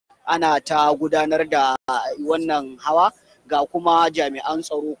ana ta gudanar da wannan hawa, ga kuma jami'an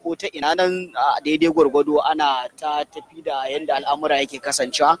tsaro ko ta ina nan daidai gwargwado ana ta tafi da yadda al'amura yake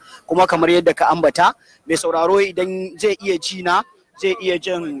kasancewa. Kuma kamar yadda ka ambata, mai sauraro idan zai iya ji na zai iya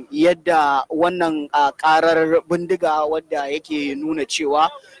jin yadda wannan karar bindiga wadda yake nuna cewa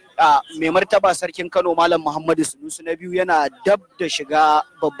mai martaba sarkin Kano Malam Muhammadu Sunusi na biyu yana dab da shiga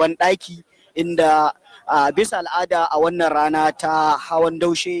babban ɗaki, inda bisa al'ada a wannan rana ta hawan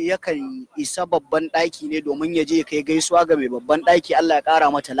daushe yakan isa babban ɗaki ne domin ya je kai gaisuwa ga mai babban ɗaki, Allah ya ƙara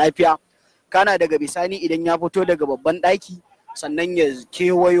mata lafiya. Kana daga bisani idan ya fito daga babban ɗaki sannan ya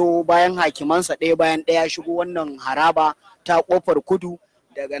kewayo bayan hakimansa ɗaya bayan ɗaya shigo wannan haraba ta ƙofar kudu.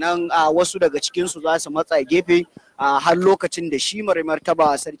 Daga nan wasu daga cikinsu za su matsa gefe har lokacin da shi mai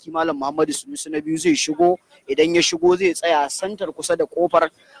martaba sarki Malam Muhammadu Sunusi na biyu zai shigo. Idan ya shigo zai tsaya santar kusa da kofar,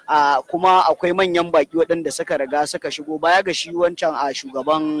 kuma akwai manyan baki waɗanda suka riga suka shigo baya ga shi wancan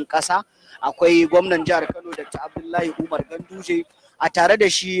shugaban ƙasa. Akwai gwamnan jihar Kano Dr. Abdullahi Umar Ganduje, a tare da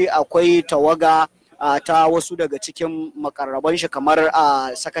shi akwai tawaga ta wasu daga cikin makarraban shi kamar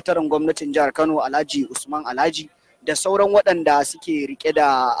sakataren gwamnatin jihar Kano Alhaji Usman Alhaji, da sauran waɗanda suke rike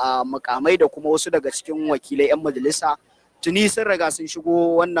da mukamai da kuma wasu daga cikin wakilai 'yan majalisa. Tuni sun riga sun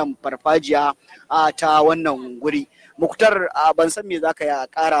shigo wannan farfajiya ta wannan guri. Muktar, ban san me zaka ya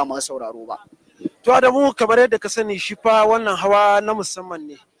ƙara masu sauraro ba. To Adamu, kamar yadda ka sani, shi fa wannan hawa na musamman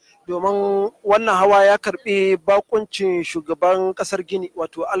ne, domin wannan hawa ya karbi bakuncin shugaban kasar Gini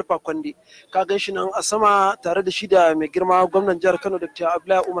wato Alpha Conde. Ka gan shi nan a sama tare da shi da mai girma gwamnan jihar Kano Dr.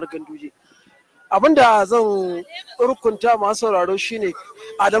 Abdullahi Umar Ganduje. Abinda zan rukunta masu sauraro shine,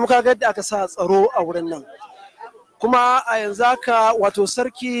 Adamu, ka ga yadda aka sa tsaro a wurin nan, kuma a yanzu haka wato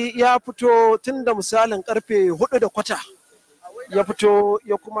sarki ya fito tun da misalin karfe 4:15 ya fito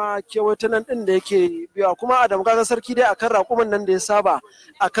ya kuma kewaye ta nan din da yake biya. Kuma Adamu, kaga sarki dai akan raƙumin nan da ya saba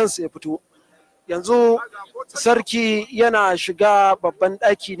a kansa ya fito. Yanzu sarki yana shiga babban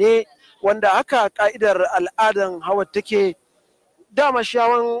ɗaki ne, wanda haka ka'idar al'adan hawa take. Dama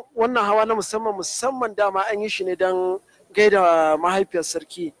shawan wannan hawa na musamman dama an yi shi ne don gaida mahaifiyar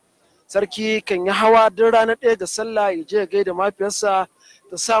sarki. Sarki kan yi hawa duk ranar 1 ga sallah ya je ya gaida mahaifiyarsa,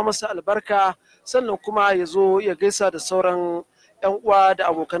 ta sa masa albarka, sannan kuma ya zo ya gaisa da sauran 'yan uwa da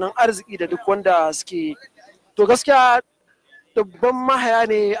abokanan arziki da duk wanda suke. To gaskiya dubban mahaya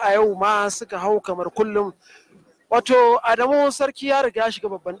ne a yau ma suka hau kamar kullum. Wato Adamu, sarki ya riga shiga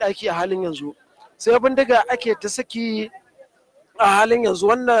babban ɗaki a halin yanzu, sai bindiga ake ta saki a halin yanzu,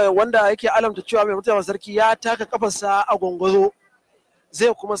 wanda yake alamta cewa mai mutuwa sarki ya taka kafarsa a gwangwazo,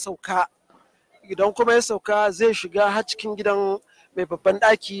 zai kuma sauka. Idan kuma ya sauka zai shiga har cikin gidan mai babban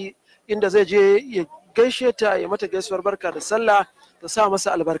ɗaki, inda zai je ya gaishe ta, ya mata gaisuwar barka da sallah, ta sa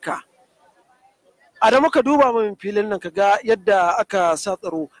masa albarka. Adamu, ka duba min filin nan ka ga yadda aka sa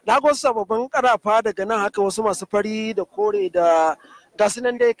tsaro. Na ga wasu sababbin karafa daga nan haka, wasu masu fari da kore da gasu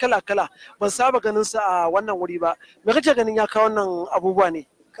nan dai kala-kala, ban saba ganin sa a wannan wuri ba. Me kake ganin ya kawo wannan abubuwa ne?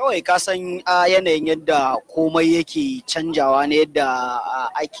 Kawai ka san yanayin yadda komai yake canjawa ne, yadda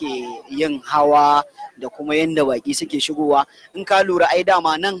ake yin hawa da kuma yadda baki suke shigowa. In ka lura, ai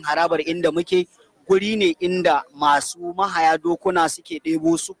dama nan harabar inda muke guri ne inda masu mahaya dokuna suke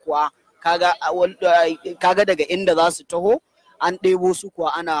ɗebo su kuwa. Kaga daga inda za su taho an ɗebo su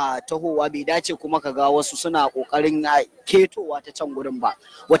kuwa ana tahowa, bai dace kuma ka ga wasu suna ƙoƙarin ketowa ta can gurin ba.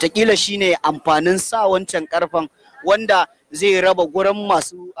 Watakila shine amfanin sa wancan ƙarfen, wanda zai raba gurin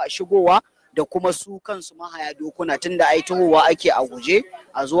masu shigowa da kuma su kansu mahaya dokuna, tunda ai tahowa ake a guje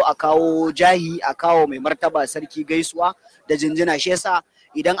a zo a kawo jahi, a kawo mai martaba sarki gaisuwa da jinjina. Shi yasa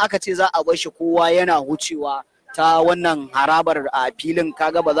idan aka ce za a bar shi kowa yana wucewa ta wannan harabar a filin,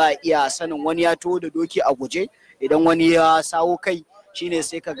 kaga ba za a iya sanin wani ya taho da doki a guje, idan wani ya sawo kai shine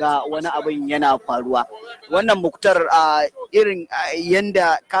sai kaga wani abin yana faruwa. Wannan Muktar, irin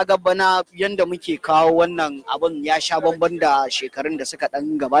yanda kaga bana yanda muke kawo wannan abin ya sha bamban da shekarun da suka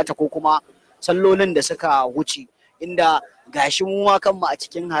dan gabata ko kuma sallolin da suka wuce, inda gashi mu ma kanmu a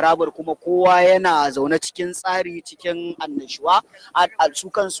cikin harabar kuma kowa yana zaune cikin tsari, cikin annashuwa. Su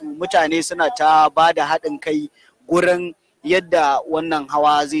kansu mutane suna ta ba da haɗin kai gurin yadda wannan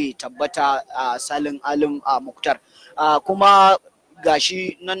hawa zai tabbata a salin alin Muktar. Kuma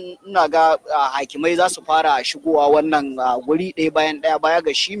gashi nan ina ga hakimai za su fara shigowa wannan guri ɗaya bayan ɗaya, baya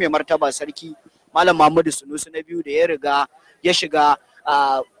ga shi mai martaba sarki Malam Muhammadu Sunusi na biyu da ya riga ya shiga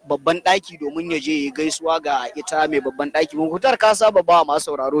babban ɗaki domin ya je gaisuwa ga ita mai babban ɗaki. Muktar, ka saba ba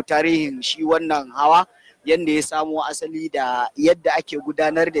masu sauraro tarihin shi wannan hawa, yadda ya samo asali da yadda ake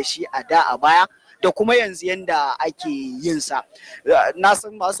gudanar da shi a da a baya da kuma yanzu yadda ake yin sa. Na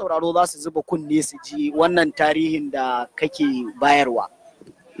san masu sauraro za su zuba kunne su ji wannan tarihin da kake bayarwa.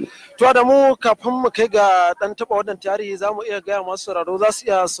 To da mu kafin mu kai ga dan taba wannan tarihi za mu iya gaya masu sauraro za su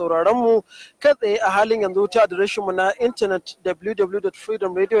iya sauraron mu kai tsaye a halin yanzu ta adireshin mu na intanet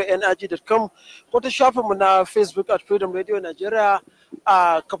www.freedomradio.nrg.com ko ta shafin mu na Facebook at Freedom Radio Nigeria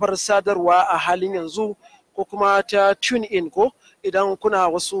a kafar sadarwa a halin yanzu ko kuma ta tune in ko idan kuna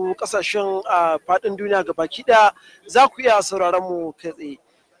wasu kasashen a faɗin duniya ga baki ɗaya za ku iya sauraron mu kai tsaye.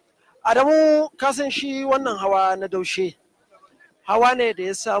 Adamu ka san shi wannan hawa na daushe hawa ne da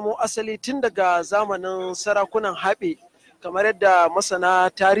ya samo asali tun daga zamanin sarakunan haɓe kamar yadda masana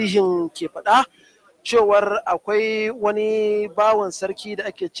tarihin ke faɗa cewar akwai wani bawan sarki da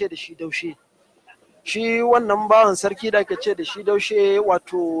ake ce da shi daushe. Shi wannan bawan sarki da ake ce da shi daushe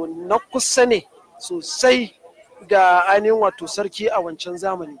wato na kusa ne sosai ga ainihin wato sarki a wancan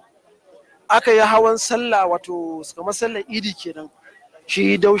zamani. Aka yi hawan sallah wato kamar sallar idi kenan.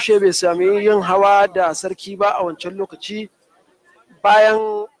 Shi daushe bai sami yin hawa da sarki ba a wancan lokaci.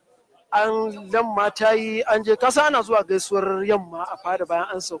 Bayan an yamma ta yi an je kasa ana zuwa gaisuwar yamma a fada bayan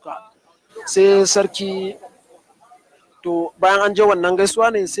an sauka sai sarki to bayan an je wannan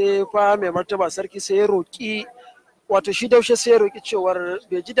gaisuwa ne sai fa mai martaba sarki sai ya roƙi wato shi daushe sai ya roƙi cewar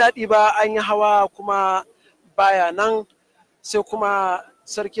bai ji daɗi ba an yi hawa kuma baya nan sai kuma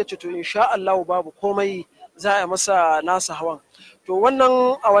sarki ya ce to insha Allah babu komai za a masa nasa hawan. To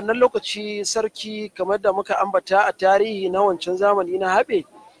wannan a wannan lokaci sarki kamar da muka ambata a tarihi na wancan zamani na haɓe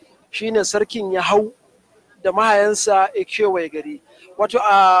shine sarkin ya hau da mahayansa ya kewaye gari. Wato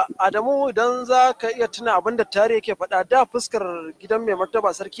a Adamu idan za ka iya tuna abin da tarihi yake faɗa da fuskar gidan mai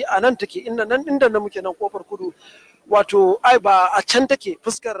martaba sarki a nan take inda na muke nan kofar kudu wato ai ba a can take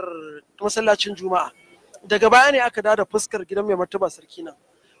fuskar masallacin juma'a daga baya ne aka da fuskar gidan mai martaba sarki nan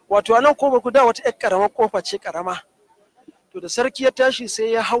wato a nan kofar kudu da wata 'yar karamar kofa ce karama. To da sarki ya tashi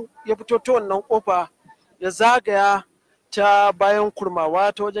sai ya hau ya fito ta wannan kofa ya zagaya ta bayan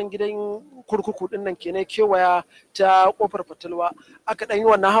kurmawa ta wajen gidan kurkuku din nan kenan kewaya ta kofar fatalwa aka dan yi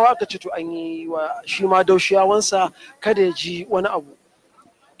wannan hawa aka ce to an yi wa shi ma daushiyawansa kada ya ji wani abu.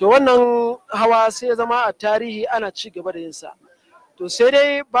 To wannan hawa sai ya zama a tarihi ana ci gaba da yinsa. To sai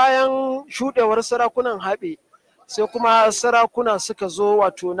dai bayan shuɗewar sarakunan haɓe sai kuma sarakuna suka zo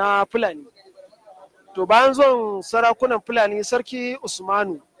wato na Fulani. To bayan zuwan sarakunan Fulani sarki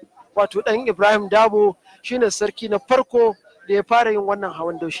Usmanu wato ɗan Ibrahim Dabo shine sarki na farko da ya fara yin wannan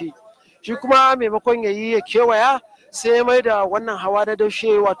hawan daushe. Shi kuma maimakon ya yi ya kewaya sai ya mai da wannan hawa na daushe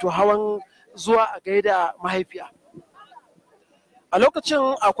wato hawan zuwa a gaida mahaifiya. A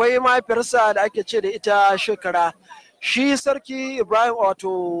lokacin akwai mahaifiyarsa da ake ce da ita Shekara. Shi sarki Ibrahim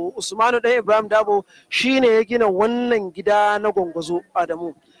wato Usmanu ɗan Ibrahim Dabo shine ya gina wannan gida na gwangwazo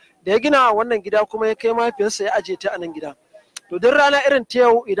Adamu. Da ya gina wannan gida kuma ya kai mahaifiyarsa ya aje ta a nan gida. To duk rana irin ta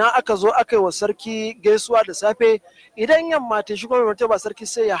yau idan aka zo aka yi wa sarki gaisuwa da safe idan yamma ta shi kuma martaba sarki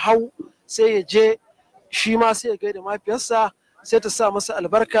sai ya hau sai ya je shi ma sai ya gaida mahaifiyarsa sai ta sa masa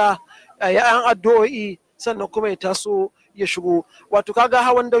albarka ya an addu'o'i sannan kuma ya taso ya shigo. Wato kaga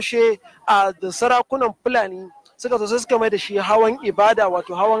hawan daushe a da sarakunan Fulani suka zo suka mai da shi hawan ibada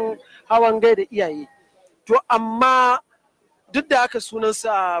wato hawan gaida iyaye. To amma duk da haka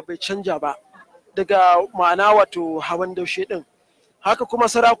sunansa bai canja ba daga ma'ana wato hawan daushe din. Haka kuma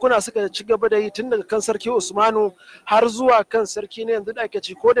sarakuna suka ci gaba da yi tun daga kan sarki Usmanu har zuwa kan sarki ne yanzu da ake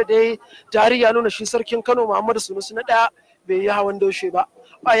ci ko da dai tarihi ya nuna shi sarkin Kano Muhammadu Sunusi na ɗaya bai yi hawan daushe ba.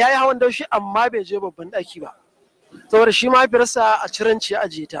 Ya yi hawan daushe amma bai je babban ɗaki ba. Saboda shi mahaifiyarsa a ciranci ya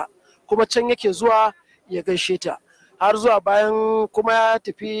ajiye ta kuma can yake zuwa ya gaishe ta. Har zuwa bayan kuma ya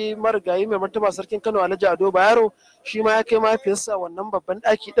tafi marigayi mai martaba sarkin Kano Alhaji Ado Bayero shi ma ya kai mahaifiyarsa wannan babban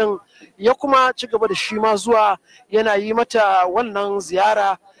ɗaki ɗin ya kuma ci gaba da shi ma zuwa yana yi mata wannan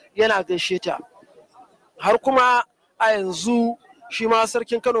ziyara yana gaishe ta. Har kuma a yanzu shi ma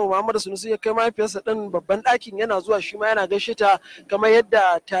sarkin Kano Muhammadu Sunusi ya kai mahaifiyarsa ɗin babban ɗakin yana zuwa shi ma yana gaishe ta kamar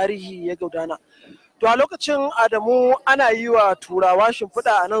yadda tarihi ya gudana. To a lokacin Adamu ana yi wa turawa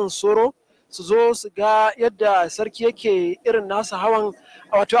shimfiɗa a nan Soro su zo su ga yadda sarki yake irin nasa hawan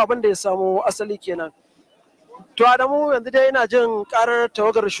wato abin da ya samu asali kenan. To Adamu yanzu dai ina jin karar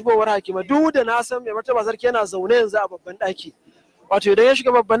tawagar shigowar hakima duk da na san mai martaba sarki yana zaune yanzu a babban ɗaki. Wato idan ya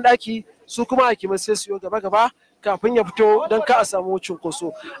shiga babban ɗaki su kuma hakimai sai su yi gaba kafin ya fito don ka a samu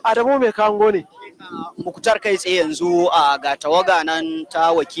cunkoso. Adamu mai kango ne. Muktar kai tsaye yanzu ga tawaga nan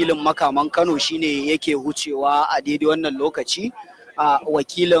ta wakilin makaman Kano shine yake wucewa a daidai wannan lokaci.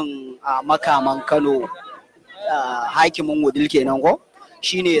 Wakilin makaman Kano hakimin Wudil kenan ko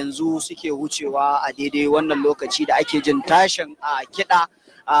shine yanzu suke wucewa a daidai wannan lokaci da ake jin tashin kiɗa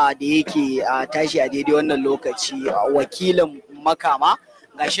da yake tashi a daidai wannan lokaci. Wakilin makama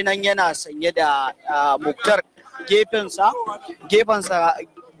gashi nan yana sanye da Muktar gefensa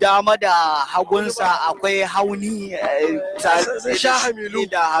dama da hagunsa akwai hauni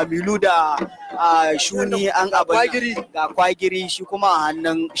da hamilu da shuni an abin ga kwagiri shi kuma a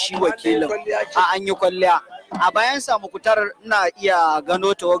hannun shi wakilin an yi kwalliya. A bayan mukutar na iya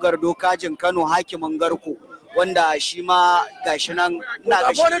gano tawagar dokajin Kano hakimin Garko wanda shi ma gashi nan na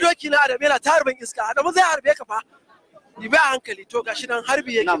gashi wani doki na Adamu yana ta harbin iska. Adamu zai harbe ka fa dibe a hankali to gashi nan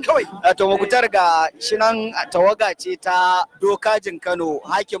harbi yake kawai. To mukutar ga shi nan tawaga ce ta dokajin Kano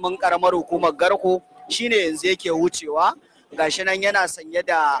hakimin karamar hukumar Garko shine yanzu yake wucewa gashi nan yana sanye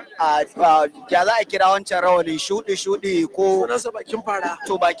da ya za a kira wancan rawanin shudi ko bakin fara.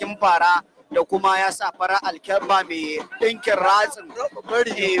 To bakin fara da kuma ya sa fara alkyabba mai ɗinkin ratsin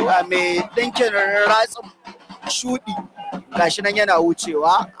shudi gashi nan yana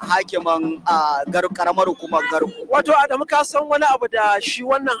wucewa hakiman karamar hukumar Garko. Wato Adamu ka san wani abu da shi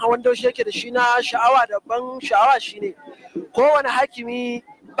wannan hawan daushe yake da shi na sha'awa da ban sha'awa shine kowane hakimi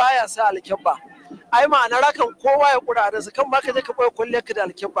baya sa alkyabba. Ai ma'ana rakan kowa ya kura da kan ma ka je ka boye kwalliyar ka da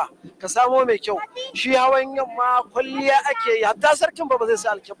alkyabba ka samo mai kyau. Shi hawan yamma kwalliya ake yi hatta sarkin ba zai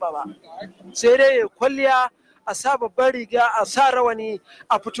sa alkyabba ba sai dai kwalliya a sa babban riga a sa rawani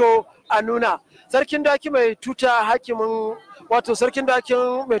a fito a nuna. Sarkin daki mai tuta hakimin wato sarkin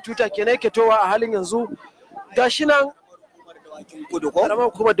dakin mai tuta kenan yake towa a halin yanzu gashi nan karamar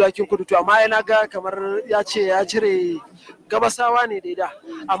hukumar dawakin kudu to amma yana ga kamar ya ce ya cire gabasawa ne daida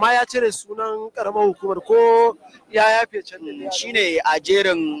amma ya cire sunan karamar hukumar ko ya yafe can da shine a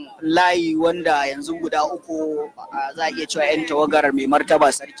jerin layi wanda yanzu guda uku za a iya cewa 'yan tawagar mai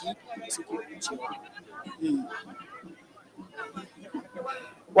martaba sarki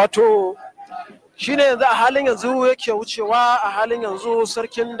wato shine yanzu a halin yanzu yake wucewa a halin yanzu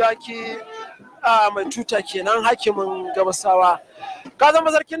sarkin daki mai tuta kenan hakimin gabasawa. Ka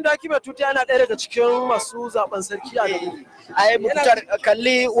zama sarkin daki mai tuta yana ɗaya daga cikin masu zaben sarki a nan. Ai mutar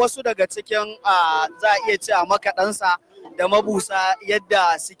kalli wasu daga cikin za a iya cewa makaɗansa da mabusa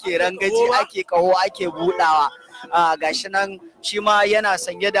yadda suke rangaji ake kaho ake budawa. Gashi nan shi ma yana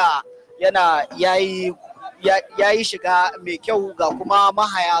sanye da yana yayi shiga mai kyau ga kuma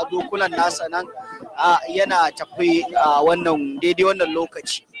mahaya dokunan nasa nan yana tafi wannan daidai wannan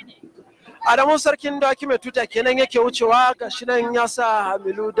lokaci. Adamu sarkin daki mai tuta kenan yake wucewa ga shi nan ya sa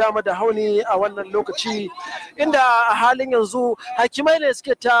hamilu dama da hauni a wannan lokaci inda a halin yanzu hakimai ne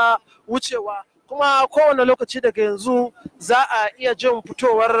suke ta wucewa kuma kowane lokaci daga yanzu za a iya jin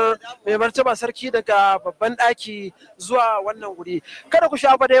fitowar mai martaba sarki daga babban ɗaki zuwa wannan wuri. Kada ku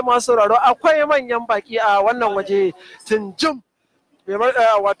sha dai masu sauraro akwai manyan baki a wannan waje tunjim.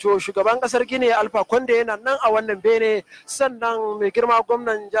 Wato shugaban kasar Gini Alfa Konde yana nan a wannan bene sannan mai girma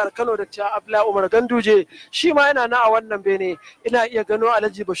gwamnan jihar Kano da ta Abdullahi Umar Ganduje shi ma yana nan a wannan bene ina iya gano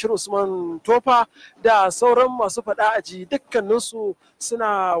Alhaji Bashir Usman Tofa da sauran masu faɗa aji dukkaninsu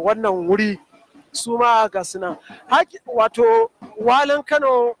suna wannan wuri su ma ga suna wato walin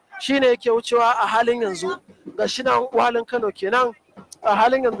Kano shine yake wucewa a halin yanzu ga shi nan walin Kano kenan a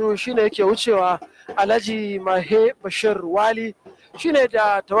halin yanzu shine yake wucewa Alhaji Mahe Bashir Wali shine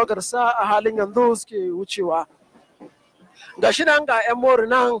da tawagarsa a halin yanzu suke wucewa ga shi nan ga 'yan mori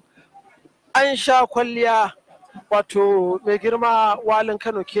nan an sha kwalliya wato mai girma walin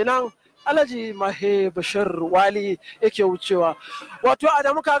Kano kenan Alhaji Mahe Bashir Wali yake wucewa wato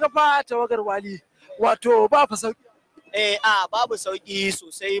Adamu kaga fa tawagar Wali wato ba fa sauki babu sauki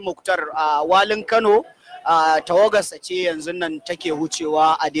sosai Muktar walin Kano tawagarsa ce yanzu nan take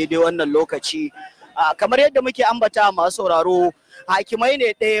wucewa a daidai wannan lokaci kamar yadda muke ambata masu sauraro hakimai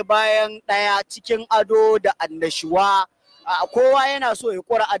ne ɗaya bayan ɗaya cikin ado da annashuwa kowa yana so ya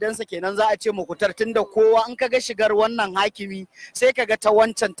kura adansa kenan za a ce Mukutar tunda kowa in kaga shigar wannan hakimi sai kaga ta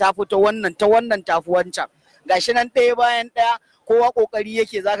wancan tafi ta wannan tafi wancan gashi nan ɗaya bayan ɗaya kowa kokari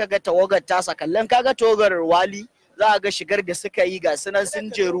yake zaka ga tawagar tasa kallon kaga tawagar Wali za ga shigar da suka yi ga sunan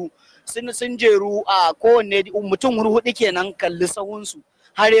sun jeru a kowanne mutum hudu kenan kalli sahunsu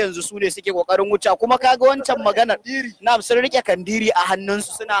har yanzu su ne suke kokarin wuce kuma kaga wancan maganar na sun rike kandiri a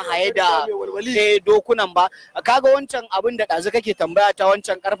hannunsu suna haye da dokunan ba kaga wancan abin da ɗazu kake tambaya ta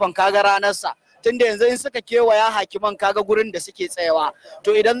wancan karfen kaga ranarsa tunda yanzu in suka kewaya hakiman kaga gurin da suke tsayawa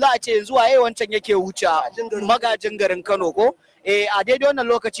to idan za a ce yanzu waye wancan yake wuce magajin garin Kano ko a daidai wannan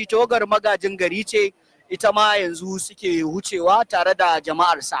lokaci tawagar magajin gari ce ita ma yanzu suke wucewa tare da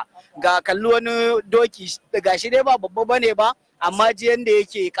jama'arsa ga kalli wani doki gashi dai ba babba bane ba amma ji yanda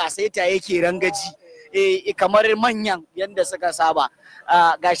yake kasaita yake rangaji kamar manyan yanda suka saba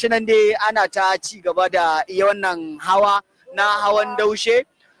gashi nan dai ana ta ci gaba da wannan hawa na hawan daushe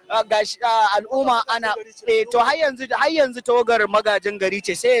gashi al'umma ana to har yanzu tawagar magajin gari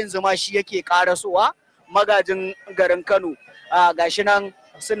ce sai yanzu ma shi yake karasowa magajin garin Kano gashi nan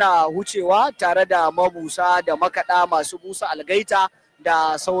suna wucewa tare da mabusa da makaɗa masu busa algaita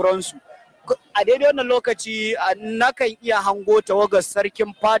da sauransu. A daidai wannan lokaci nakan iya hango tawagar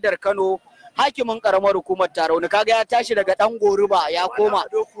sarkin fadar Kano hakimin karamar hukumar Tarauni, kaga ya tashi daga dan goruba ya koma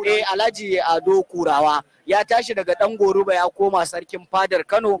Alhaji Ado Kurawa ya tashi daga dan goruba ya koma sarkin fadar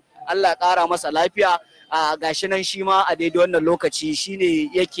Kano, Allah ƙara masa lafiya. Gashi nan shi ma a daidai wannan lokaci shine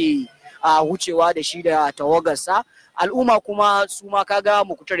yake wucewa da shi da tawagarsa. Al'umma kuma su ma kaga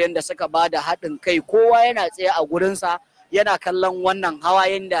mukutar yadda suka ba da haɗin kai, kowa yana tsaye a gurinsa yana kallon wannan hawa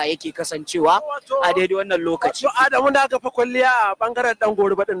yadda yake kasancewa a daidai wannan lokaci. Adamu da aka fa kwalliya a bangaren dan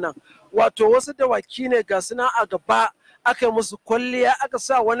goruba din nan, wato wasu dawaki ne ga suna a gaba aka yi musu kwalliya, aka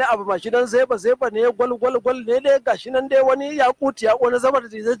sa wani abu ma shi dan zeba ne gwal ne dai gashi nan dai wani yakuti ya wani zama da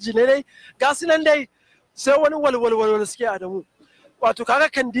jijji ne dai gasu nan dai sai wani walwal suke Adamu. Wato kaga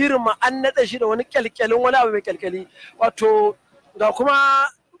kandirin ma an naɗa shi da wani kyalkyalin wani abu mai kyalkyali, wato ga kuma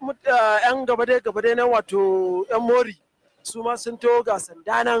yan gaba dai nan wato yan mori su ma sun to ga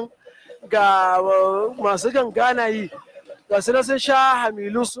sandanan ga masu gangana yi ga su sun sha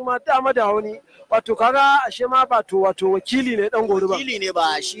hamilu su ma dama da hauni, wato kaga ashe ma wato wakili ne dan goruba, wakili ne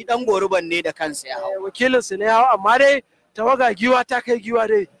ba shi dan goruban ne da kansa ya hau, wakilin su ne ya hau, amma dai tawaga giwa ta kai giwa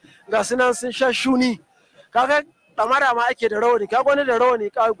dai ga su nan sun sha shuni, kaga damara ma ake da rawani, kaga wani da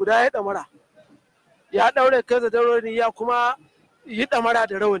rawani ka guda ya damara ya daure kai da rawani ya kuma yi damara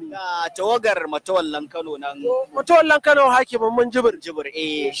da rawani. Tawagar matawallan Kano nan. Matawallan Kano hakimin Manjibir.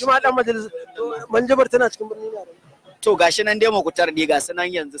 Shi ma dan majalis Manjibir tana cikin birni ne. To gashi nan dai makutar ne ga sunan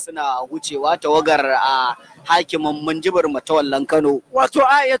yanzu suna wucewa tawagar a hakimin Manjibir matawallan Kano. Wato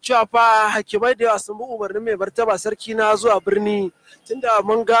a iya cewa fa hakimai da yawa sun bi umarnin mai martaba sarki na zuwa birni, tunda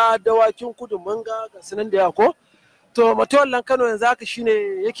mun ga dawakin kudu mun ga sunan da yawa ko. To matawallan Kano yanzu haka shine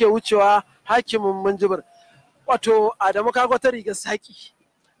yake wucewa hakimin Manjibir. Wato Adamu kaga wata rigar saki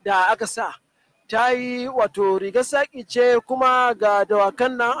da aka sa ta yi, wato rigar saki ce kuma ga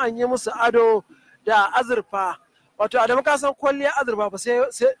dawakan nan an yi musu ado da azurfa. Wato Adamu ka san kwalliyar azurfa ba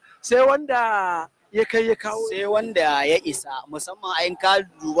sai wanda ya kai ya kawo, sai wanda ya isa, musamman ayin ka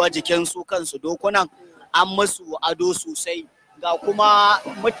duba jikin su kansu dokunan an musu ado sosai, ga kuma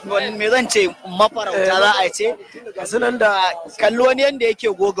me zan ce mafarauta za a ce sunan da kallo wani yanda yake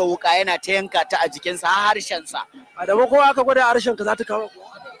goga wuka yana ta yanka ta a jikinsa har harshensa. Adamu kowa aka gwada harshen ka za ta kawo,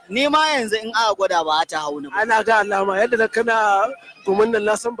 ni ma yanzu in aka gwada ba ta hau ni ba. Ana ga alama yadda na kana gumin nan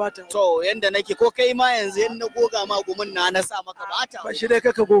na san ba ta. To yanda nake ko kai ma yanzu in na goga ma gumin na sa maka ba ta. Ba shi dai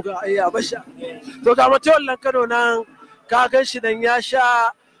kaka goga ayya basha. To ga matawallan Kano nan ka gan shi nan ya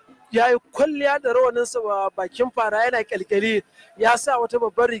sha ya yi kwalliya da rawaninsa ba bakin fara yana kyalkyali, ya sa wata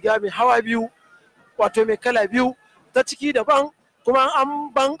babbar riga mai hawa biyu, wato mai kala biyu, ta ciki daban kuma an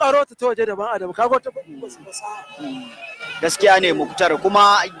bankaro ta waje daban. Adamu kaga wata gaskiya ne Muktar,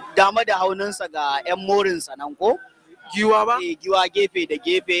 kuma dama da hauninsa ga 'yan morinsa nan ko? Giwa ba? Giwa gefe da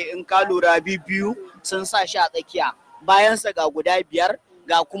gefe in ka lura biyu sun sa shi a tsakiya, bayansa ga guda 5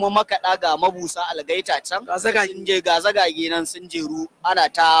 ga kuma makaɗa ga mabusa algaita can sun je ga zagage nan sun jeru ana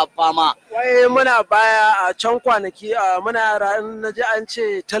ta fama. Wai muna baya a can kwanaki muna yara in na ji an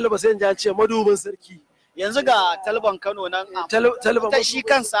ce talba sai in ji an ce madubin sarki. Yanzu ga talban Kano nan ta shi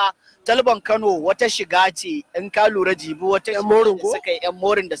kansa talban Kano wata shiga ce in ka lura jibi wata suka yan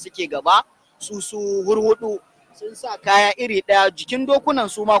morin da suke gaba su hurhudu sun sa kaya iri ɗaya, jikin dokunan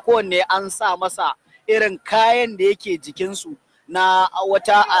su ma kowanne an sa masa irin kayan da yake jikinsu na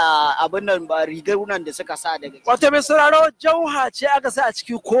wata abin nan ba rigar nan da suka sa daga. Wato mai sauraro jauha ce aka sa a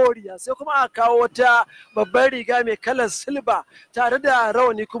cikin koriya, sai kuma aka kawo wata babbar riga mai kalar silba tare da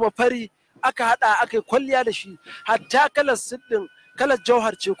rawani kuma fari aka hada aka yi kwalliya da shi, hatta kalar siddin kalar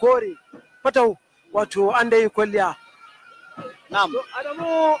jauhar ce kore fatau, wato an da yi kwalliya. Na'am.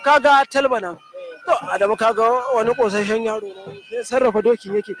 Adamu kaga talba nan. To Adamu kaga wani kosashen yaro ne sarrafa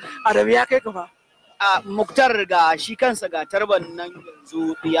dokin yake. Adamu ya kai kafa. Muktar ga shi kansa ga tarban nan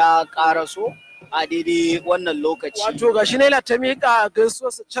yanzu ya karaso a daidai wannan lokaci. Wato ga shi ne ta miƙa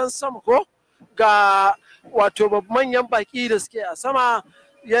gaisuwarsa can sama ko ga wato manyan baƙi da suke a sama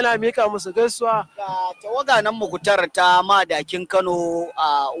yana miƙa musu gaisuwa. Ga tawaga nan Muktar ta madakin Kano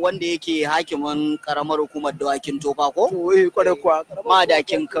wanda yake hakimin karamar hukumar dawakin tofa ko? Kwarai kuwa.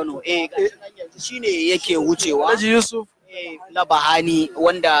 Madakin Kano yanzu shine yake wucewa. Alhaji Yusuf. Labahani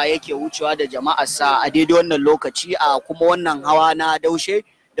wanda yake wucewa da jama'arsa a daidai wannan lokaci a kuma wannan hawa na daushe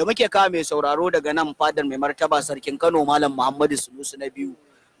da muke kawo mai sauraro daga nan fadar mai martaba sarkin Kano Malam Muhammadu Sunusu na biyu.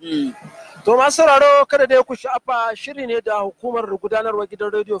 To masu sauraro kada dai ku sha'afa, shiri ne da hukumar gudanarwa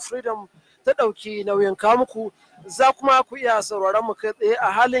gidan Radio Freedom ta ɗauki nauyin kawo muku, za kuma ku iya sauraron mu kai tsaye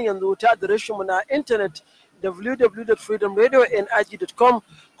a halin yanzu ta adireshin mu na intanet www.freedomradio.ng.com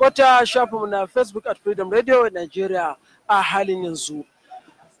ko ta shafinmu na Facebook at Freedom Radio Nigeria a halin yanzu.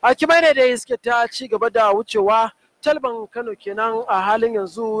 Hakimai ne da suke ta ci gaba da wucewa, talban Kano kenan a halin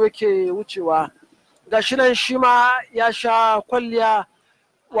yanzu yake wucewa. Ga shi nan shi ma ya sha kwalliya,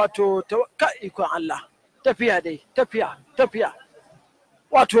 wato ikon Allah, tafiya dai, tafiya.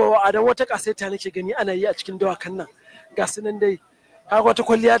 Wato a dan wata kasaita nake gani ana yi a cikin dawakan nan. Ga su nan dai, kaga wata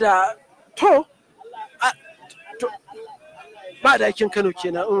kwalliya da ba dakin Kano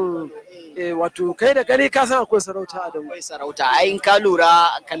kenan. Wato kai da gani ka san akwai sarauta a dan. Akwai sarauta, ai in ka lura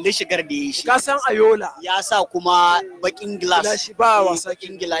kalli shigar da ya shi. Ka san Ayola Ya sa kuma bakin gilashi. Ba wasa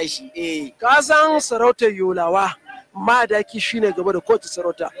bakin gilashi. Ka san sarautar Yolawa, madaki shine gaba da kowace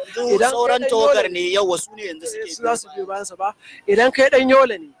sarauta. Idan sauran tawagar ne yau wasu ne yanzu suke za su biyo bayan sa ba. Idan kai dan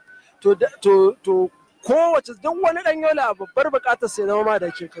Yola ne to kowace don wani dan Yola babbar bukatar sai zama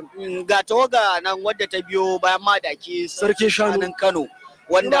madakin Kano. Ga tawaga nan wadda ta biyo bayan madaki sarkin shanu Kano,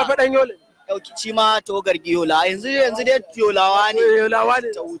 wanda fa dan Yola dauki ma tawagar Yola yanzu dai Yolawa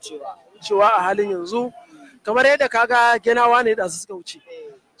ne ta wucewa a halin yanzu, kamar yadda kaga Genawa ne da su suka wuce,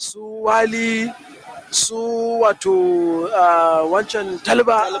 su Hali, su wato wancan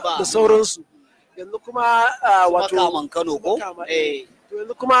Talba da sauransu. Yanzu kuma wato makaman Kano ko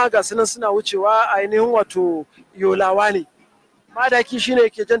yanzu kuma ga sunan suna wucewa ainihin wato Yolawa ne. Madaki shine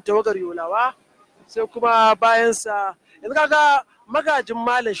yake jan tawagar Yolawa, sai kuma bayansa yanzu kaga magajin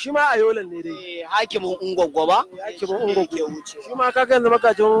malam shi ma a Yolan ne dai. Hakimin Ungwagwa ba? Hakimin Ungwagwa. Shi ma kaga yanzu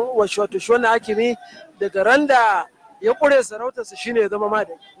magajin wato shi wannan hakimi daga randa ya kure sarautarsa shine ya zama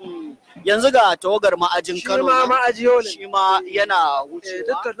madaki. Yanzu ga tawagar ma'ajin Kano. Shi ma ma'aji Yolan. Shi ma yana wucewa.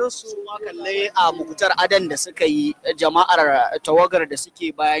 Dukkaninsu kalle a mukutar adan da suka yi, jama'ar tawagar da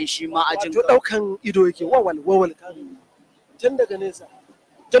suke bayan shi ma'ajin Kano. Wato daukan ido yake wawal tun daga nesa.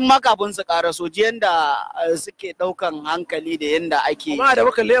 Tun ma kafin su karaso ji yanda suke daukan hankali da yanda ake. Amma da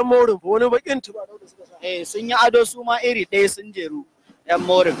muka leyan morin fa wani bakin tuba da suka sa. Sun yi ado su ma iri ɗaya sun jeru yan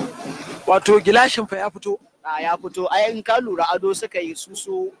morin. Wato gilashin fa ya fito. Ya fito, ai in ka lura ado suka yi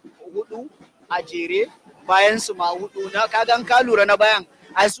su hudu a jere, bayan su ma hudu, na kagan ka lura na bayan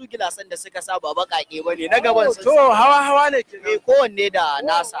ai su gilasan da suka sa ba bakake bane, na gaban sun to hawa ne kenan. Kowanne da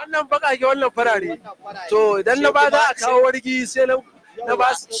nasa. Wannan bakake wannan farare. To idan na ba za a kawo wargi sai na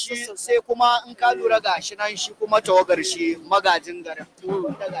ba shi, sai kuma in ka lura ga shi nan shi kuma tawagar shi magajin garin.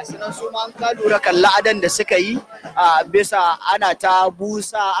 Daga shi nan su ma in ka lura kalla adan da suka yi a bisa ana ta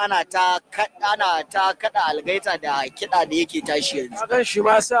busa, ana ta kada algaita da kiɗa da yake tashi yanzu. Kagan shi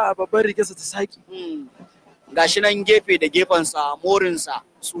ma sa babban rigarsa ta saki. Ga shi nan gefe da gefensa morinsa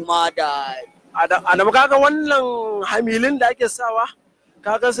su ma da Adam kaga wannan hamilin da ake sawa,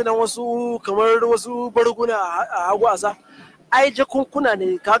 kaga su nan wasu kamar wasu barguna a hagu asa. Ai jakunkuna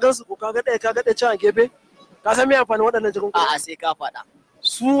ne, ka gansu ko kaga ɗaya can a gefe, ka san me amfanin waɗannan jakunkuna? A'a sai ka faɗa.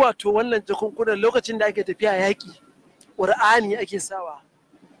 Su wato wannan jakunkunan lokacin da ake tafiya yaƙi, Qur'ani ake sawa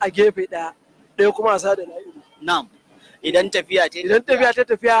a gefe ɗaya kuma a sa da na'iru. Na'am. Idan tafiya ta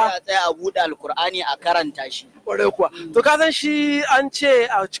tafiya tsaya a buɗe alkur'ani a karanta shi. Ƙwarai kuwa. To ka san shi an ce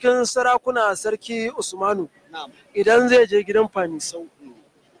a cikin sarakuna sarki Usmanu idan zai je gidan Fanisau,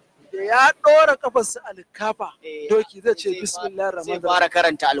 da ya ɗora kafarsa alkafa doki zai ce bismillahir rahmanir rahim. Zai fara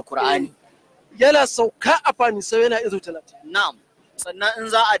karanta alkur'ani. Yana sauka a Fanisau yana izo 30. Na'am. Sannan in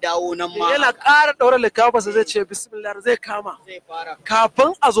za a dawo nan ma yana ƙara ɗaura likafarsa zai ce bismillah zai kama. Zai fara.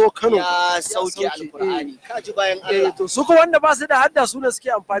 Kafin a zo Kano. Ya sauke alkur'ani. Ka ji bayan Allah. To su kuma wanda ba su da hadda su ne suke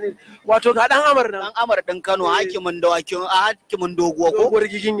amfani. Wato ga ɗan Amar nan. Ɗan Amar ɗin Kano hakimin dawakin hakimin doguwa ko? Doguwar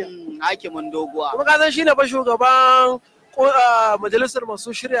giginya. Hakimin doguwa. Kuma ka san shi ne ba shugaban majalisar masu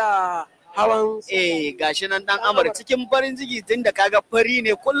shirya hawan. Gashi nan Dan Amar cikin farin ciki tun da kaga fari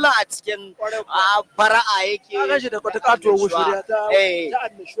ne kullum a cikin fara'a yake. Ka gashi da kwata katuwa wushiriya ta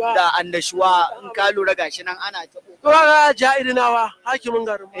annashuwa. Da annashuwa in ka lura gashi nan ana ta. To ga Ja'idinawa hakimin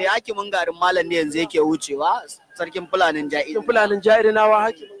garin. Hakimin garin Malam ne yanzu yake wucewa, sarkin Fulanin Ja'id. Sarkin Fulanin Ja'idinawa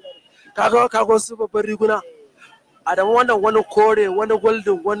hakimin garin. Kaga su babban riguna. Adamu wannan wani kore, wani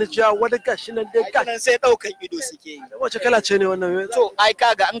golden, wani ja, wani gashi nan dai gashi. Sai daukan ido suke yi. Wace kala ce ne wannan? To ai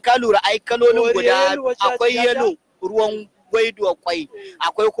kaga in ka lura ai kalolin guda akwai yalo ruwan gwaiduwa kwai,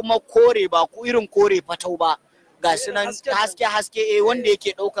 akwai kuma kore ba ku irin kore fatau ba. Gashi nan haske wanda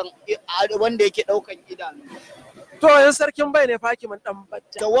yake daukan idanu. To yan sarkin bai ne fakimin dan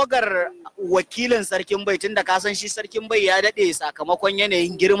batta. Tawagar wakilin sarkin bai tunda ka san shi sarkin bai ya dade sakamakon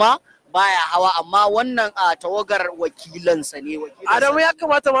yanayin girma. Baya hawa, amma wannan a tawagar wakilansa ne. Adamu ya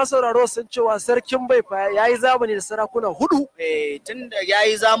kamata ma sauraro sun cewa sarkin bai fa yayi zamani da sarakuna hudu. Tunda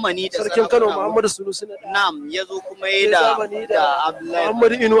yayi zamani da sarkin Kano Muhammadu Sunusi na Na'am, yazo kuma yayi da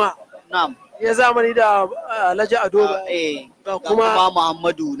Muhammadu Inuwa. Na'am. ya zamani da Alhaji Ado ga kuma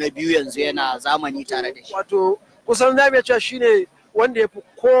Muhammadu na biyu yanzu yana zamani tare da shi. Wato kusan za mu iya cewa shine wanda ya fi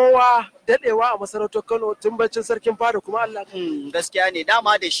kowa dadewa a masarautar Kano tun baccin sarkin fada kuma Allah. Gaskiya ne,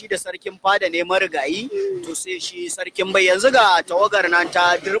 dama da shi da sarkin fada ne marigayi, to sai shi sarkin bai yanzu ga tawagar nan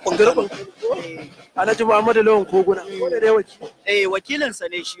ta dirbin Kano. Alhaji Muhammadu Lawan Koguna wanda dai wakili. Wakilinsa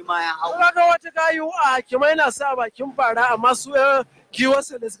ne shi ma ya hau. Kaga wata gayu a hakimai na sa bakin fara amma su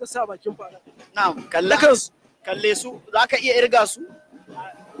giwarsa ne suka sa bakin fara. Na'am, kalle su za ka iya irga su?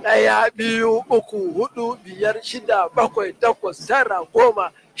 1, 2, 3, 4, 5, 6, 7, 8,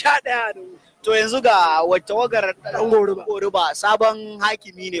 9, 10, 11. To yanzu ga wata wagar ɗan Goruba sabon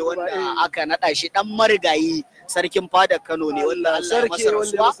hakimi ne wanda aka naɗa shi ɗan marigayi sarkin fada Kano ne wanda Allah ya masa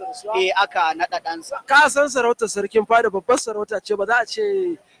rasuwa. Aka naɗa ɗansa. Ka san sarautar sarkin fada babbar sarauta ce, ba za a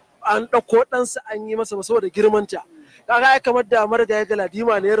ce an ɗauko ɗansa an yi masa saboda girmanta. Kaga ya kamar da marigayi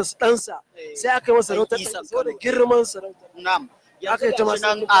Galadima ne ya rasu ɗansa sai aka yi masa sarautar saboda girman sarautar. Na'am. Aka yi ta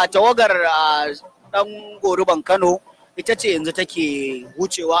masu a tawagar ɗan Goruban Kano ita ce yanzu take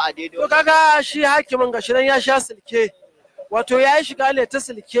wucewa a daidai. To kaga shi hakimin gashi nan ya sha silke, wato ya yi shiga ne ta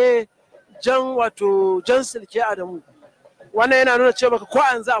silke jan silke Adamu. Wannan yana nuna cewa ko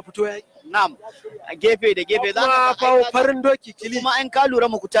an za a fito yaki. Na'am, a gefe da gefe za ka kawo farin doki kili. Kuma in ka lura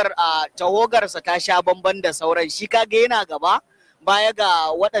Mukutar a tawagarsa ta sha bamban da sauran, shi kaga yana gaba baya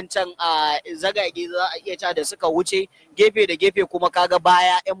ga waɗancan zagage za a iya ta da suka wuce gefe da gefe kuma kaga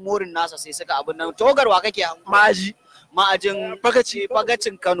baya 'yan morin nasa sai suka abin nan. Tawagarwa kake ma'ajin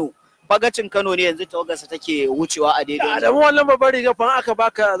fagacin Kano ne yanzu tawagarsa take wucewa a daidai. Da mu wannan babbar riga fa aka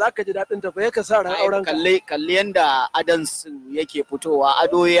baka zaka ji dadin ta fa ka sa ran auren ka. Kalle yanda adan yake fitowa,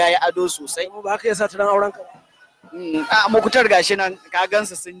 ado yayi ado sosai. Ba ka yasa ta ran auren ka. Mukutar gashi nan ka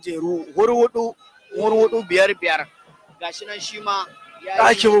gansu sun jeru hurhudu biyar gashi nan shi ma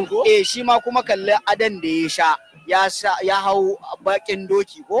shi ma kuma kalle adan da ya hau bakin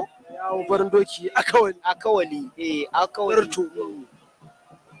doki ko ya hau barin doki akawali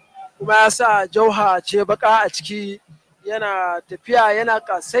kuma ya sa jauha ce baka a ciki, yana tafiya yana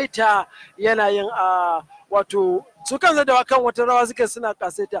kasaita yana yin wato su kansa da kan wata rawa suke suna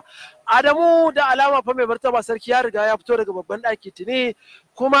kasaita. Adamu da alama fa mai martaba sarki ya riga ya fito daga babban ɗaki tuni,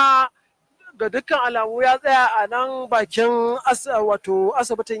 kuma ga dukkan alamu ya tsaya a nan bakin wato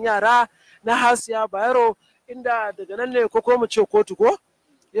asibitin yara na Hasiya Bayero, inda daga nan ne ko mu ce kotu ko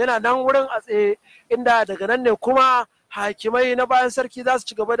yana nan wurin a tsaye, inda daga nan ne kuma hakimai na bayan sarki za su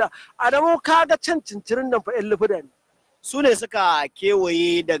ci gaba da. Adamu kaga can cincirin nan fa 'yan lufuda ne. Su ne suka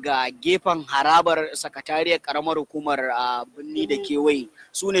kewaye daga gefen harabar sakatariyar karamar hukumar birni da kewaye,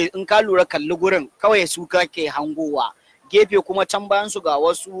 su ne in ka lura kalli gurin kawai su kake hangowa. Gefe kuma can bayan su ga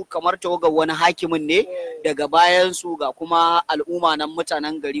wasu kamar tawagar wani hakimin ne, daga bayan su ga kuma al'umma nan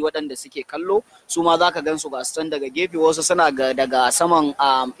mutanen gari waɗanda suke kallo, su ma za ka gan su ga su daga gefe, wasu suna daga saman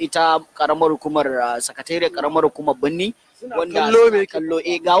ita karamar hukumar sakatariyar karamar hukumar birni wanda kallo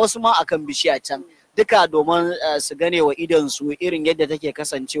ga wasu ma akan bishiya can, duka domin su gane wa idon su irin yadda take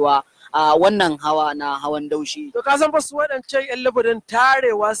kasancewa a wannan hawa na hawan Daushi. To ka san fa su waɗancan 'yan labarin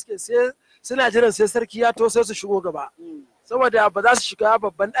tarewa suke sai suna jiran sai sarki ya to sai su shigo gaba, saboda ba za su shiga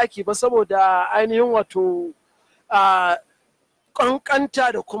babban ɗaki ba saboda ainihin wato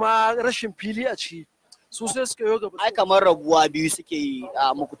kankanta da kuma rashin fili a ciki, su sai suka yi gaba. Ai kamar rabuwa biyu suke yi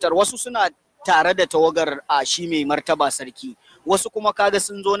a Mukutar, wasu suna tare da tawagar shi mai martaba sarki, wasu kuma kaga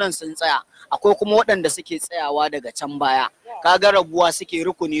sun zo nan sun tsaya, akwai kuma waɗanda suke tsayawa daga can baya, kaga rabuwa suke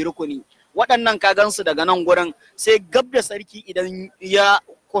rukuni waɗannan kagansu daga nan gurin sai gab da sarki idan ya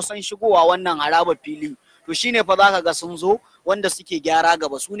kusan shigowa wannan haraba fili, to shine fa zaka ga sun zo wanda suke gyara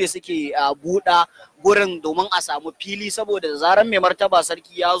gaba, su ne suke buɗa gurin domin a samu fili, saboda zaran mai martaba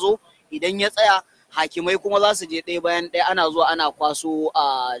sarki ya zo idan ya tsaya hakimai kuma za su je ɗaya bayan ɗaya ana zuwa ana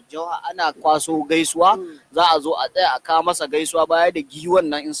kwaso gaisuwa, za a zo a tsaya a kawo masa gaisuwa baya da giwon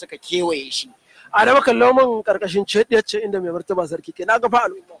nan in suka kewaye shi. A da kallo min karkashin ce inda mai martaba sarki ke na ga fa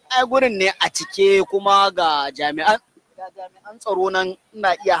al'umma. Ai gurin ne a cike kuma ga jami'an tsaro nan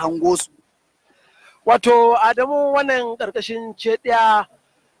ina iya hango su. Wato Adamu wannan karkashin cediya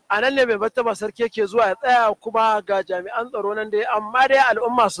a nan ne mai martaba sarki yake zuwa ya tsaya, kuma ga jami'an tsaro nan dai, amma dai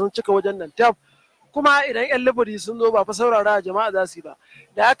al'umma sun cika wajen nan tab, kuma idan 'yan liburi sun zo ba fa saurara jama'a za su yi ba,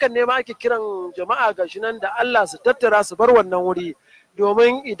 da hakan ne ma ake kiran jama'a gashi nan da Allah su tattara su bar wannan wuri,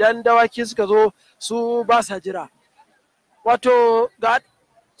 domin idan dawaki suka zo su ba sa jira. Wato ga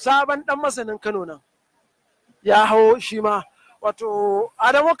sabon dan masanin Kano nan ya hau shi ma, wato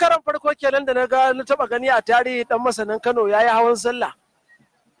Adamu karan farko kenan da na taba gani a tarihi dan masanin Kano yayi hawan sallah.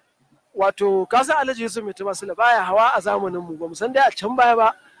 Wato ka san Alhaji Yusuf mai tuma sallah baya hawa a zamanin mu, ba mu san dai a can baya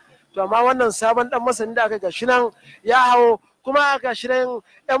ba, to amma wannan sabon dan masanin da aka gashi nan ya hawo, kuma gashi nan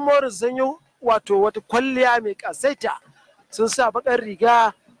yan moris sun yi wato wata kwalliya mai kasaita, sun sa bakar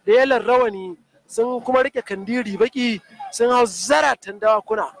riga da yalan rawani, sun kuma rike kandiri baki, sun hau zaratan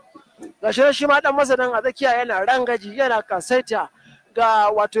dawakuna. Gashi nan shi ma dan masanin a tsakiya yana rangaji, yana kasaita, ga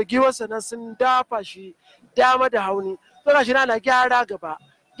wato giwarsa nan sun dafa shi dama da hauni. To gashi nan ana gyara gaba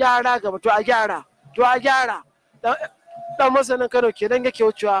to a gyara dan masanin Kano kenan yake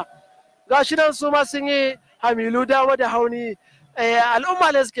wucewa. Gashi nan su ma sun yi hamilu dama da hauni,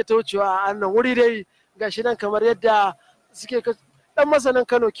 al'umma ne suke ta wucewa a nan wuri dai. Gashi nan kamar yadda suke, dan masanin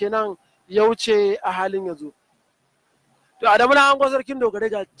Kano kenan ya wuce a halin yanzu. To Adamu na hango sarkin dogare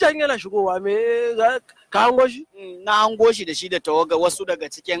ga can yana shigowa, me ka hango shi? Na hango shi da shi da tawaga wasu daga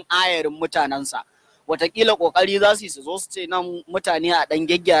cikin ayarin mutanensa. Watakila kokari za su zo su ce nan mutane a dan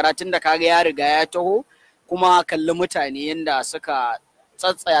gyaggyara tunda kaga ya riga ya taho, kuma kalli mutane yanda suka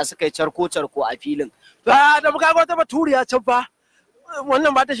tsatsaya suka yi carko a filin. Da muka ga wata baturiya can fa,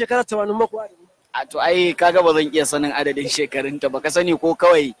 wannan ba ta shekara 80 mako. A to ai kaga ba zan iya sanin adadin shekarunta ba, ka sani ko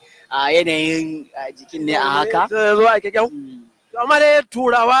kawai a yanayin jikin ne a haka. Zo a kyakkyau. Amma dai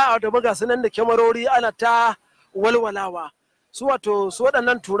turawa da muga sanan da kyamarori ana ta walwalawa. Su wato su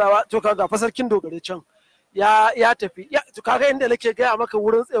waɗannan turawa, to kaga fa sarkin dogare can ya tafi. To kaga inda nake gaya maka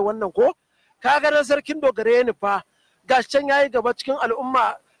wurin tsaye wannan ko? Kaga nan sarkin dogare ya nufa, gashi can yayi gaba cikin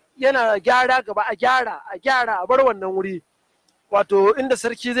al'umma yana gyara gaba, a gyara a bar wannan wuri. Wato inda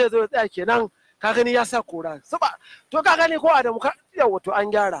sarki zai zo ya tsaya kenan, ka gani ya sa kora saba. To ka gani ko Adamu yawa to an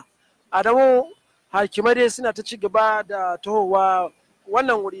gyara. Adamu hakimai dai suna ta ci gaba da tahowa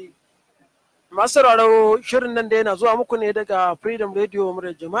wannan wuri. Masu sauraro, shirin nan da yana zuwa muku ne daga Freedom Radio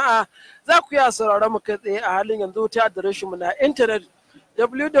muryar jama'a. Za ku iya sauraron mu kai tsaye a halin yanzu ta adireshin mu na intanet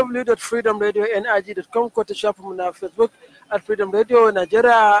www.freedomradio.ng.com ko ta shafin mu na Facebook at Freedom Radio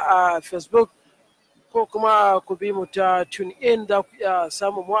Nigeria a Facebook, ko kuma ku bi mu ta tune in, za ku iya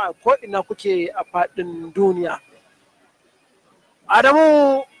samun mu a ko'ina kuke a faɗin duniya.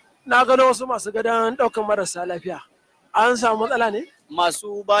 Adamu, na gano wasu masu gadon ɗaukar marasa lafiya, an samu matsala ne?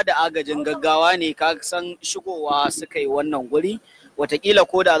 Masu ba da agajin gaggawa ne, ka san shigowa suka yi wannan guri. Watakila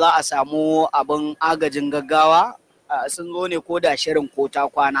ko da za a samu abin agajin gaggawa sun zo ne ko da shirin ko ta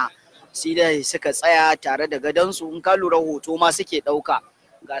kwana, sai da suka tsaya tare da gadansu. In ka lura hoto ma suke ɗauka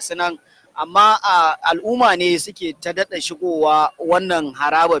ga su nan, amma al'umma ne suke ta daɗa shigowa wannan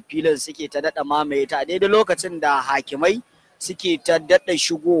harabar filin, suke ta daɗa mamaye ta daidai lokacin da hakimai suke ta daɗa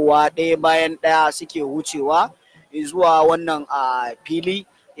shigowa ɗaya bayan ɗaya, suke wucewa zuwa wannan fili.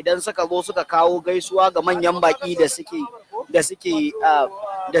 Idan suka zo suka kawo gaisuwa ga manyan baki da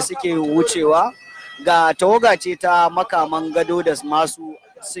suke wucewa. Ga tawaga ce ta makaman gado da masu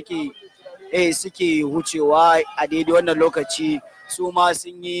suke wucewa a daidai wannan lokaci. Su ma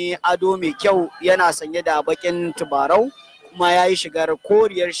sun yi ado mai kyau, yana sanye da bakin tubarau, kuma ya yi shigar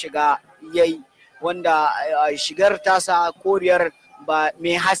koriyar shiga yayi, wanda shigar tasa koriyar ba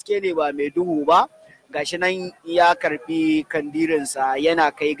mai haske ne ba mai duhu ba. Gashi nan ya karbi kandirinsa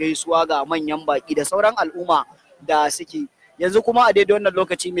yana kai gaisuwa ga manyan baki da sauran al'umma da suke. Yanzu kuma a daidai wannan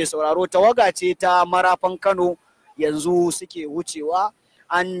lokaci mai sauraro, tawaga ce ta marafan Kano yanzu suke wucewa.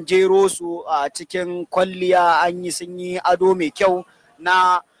 An jero su a cikin kwalliya, sun yi ado mai kyau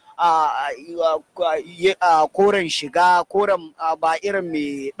na koren shiga, koren ba irin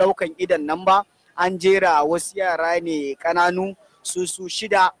mai daukan idan nan ba. An jera wasu yara ne kananu su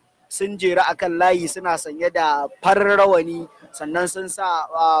shida, sun jera akan layi, suna sanye da farar rawani, sannan sun sa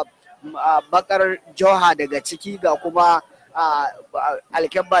bakar joha daga ciki, ga kuma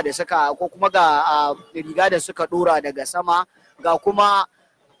alkyabba da suka, ko kuma ga riga da suka dora daga sama. Ga kuma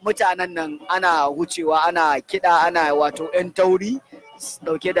mutanen nan ana wucewa, ana kiɗa, ana wato 'yan tauri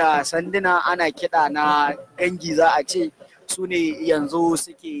dauke da sanduna, ana kiɗa na gangi za a ce. Su ne yanzu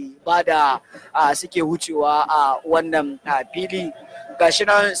suke wucewa a wannan fili. Gashi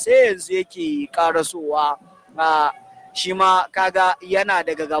nan sai yanzu yake karasowa, shi ma kaga yana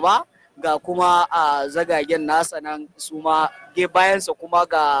daga gaba, ga kuma zagagen nasa nan, su ma bayansa kuma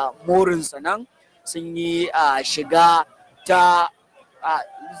ga morinsa nan sun yi shiga ta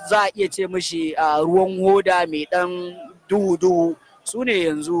za a iya ce mishi ruwan hoda mai dan duhu-duhu. Su ne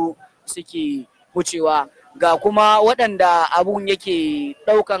yanzu suke wucewa. Ga kuma waɗanda abun yake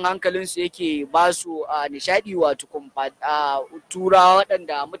ɗaukan hankalinsu, yake ba su nishaɗi, wato turawa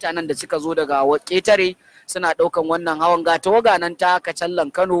waɗanda mutanen da suka zo daga ƙetare suna ɗaukan wannan hawan. Ga tawaga nan ta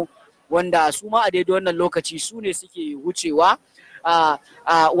Kacallan Kano, wanda su ma a daidai wannan lokaci su ne suke wucewa a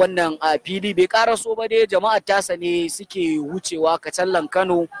wannan fili. Bai ƙaraso ba dai, jama'ar tasa ne suke wucewa Kacallan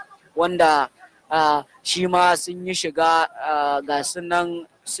Kano, wanda shi ma sun yi shiga ga sunan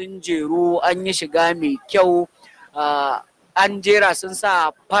sun jeru an yi shiga mai kyau, an jera sun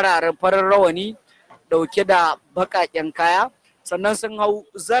sa farin rawani dauke da baƙaƙen kaya, sannan sun hau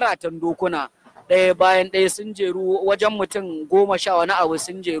zaratan dokuna ɗaya bayan ɗaya sun jeru wajen mutum 10 wani abu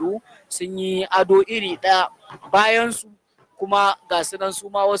sun jeru sun yi ado iri ɗaya, bayan su kuma ga su nan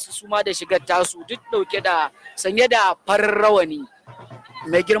suma wasu suma da shigar tasu duk dauke da sanye da farin rawani.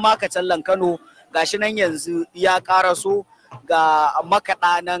 Mai girma Kacallan Kano gashi nan yanzu ya karaso, ga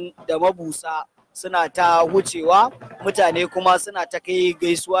makaɗa nan da mabusa suna ta wucewa, mutane kuma suna ta kai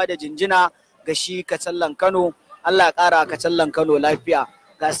gaisuwa da jinjina ga shi Kacallan Kano. Allah ya ƙara Kacallan Kano lafiya.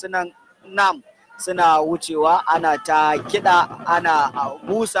 Ga su nan nam suna wucewa, ana ta kiɗa, ana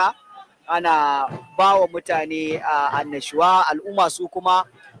busa, ana ba wa mutane annashuwa. Al'umma su kuma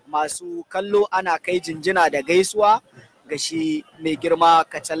masu kallo ana kai jinjina da gaisuwa ga shi mai girma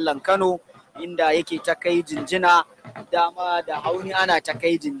Kacallan Kano, inda yake ta kai jinjina dama da hauni, ana ta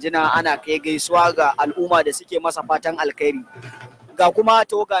kai jinjina ana kai gaisuwa ga al'umma da suke masa fatan alkhairi. Ga kuma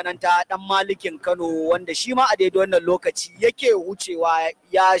tawaga nan ta dan malikin Kano wanda shi ma a daidai wannan lokaci yake wucewa,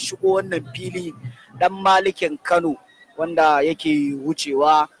 ya shigo wannan fili. Dan malikin Kano wanda yake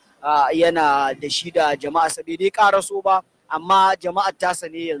wucewa yana da shi da jama'a sabi dai karaso ba, amma jama'ar tasa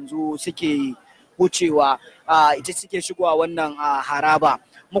ne yanzu suke wucewa, ita suke shigowa wannan haraba.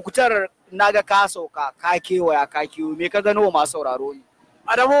 Mukutar naga ka sauka ka kewaya ka kiwo, me ka gano masu sauraro ne?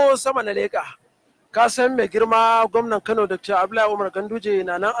 Adamu sama na leka, ka san mai girma gwamnan Kano Dr. Abdullahi Umar Ganduje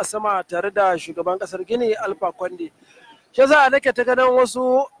na nan a sama tare da shugaban kasar Gini Alpha Conde. Shi za a nake ta ganin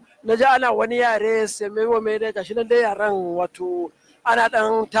wasu na ji ana wani yare sai mai dai gashi nan dai yaran wato ana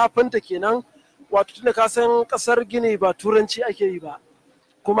dan tafinta kenan, wato tunda ka san kasar Gini ba turanci ake yi ba,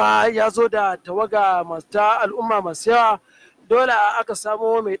 kuma ya zo da tawaga ta al'umma masu yawa, dole aka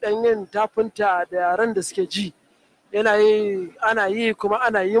samo mai dan yin tafinta da yaran da suke ji, yana yi ana yi kuma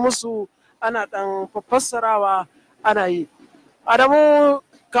ana yi musu, ana dan fassarawa ana yi. Adamu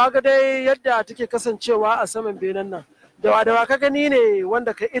kaga dai yadda take kasancewa a saman benen nan, dawa ka gani ne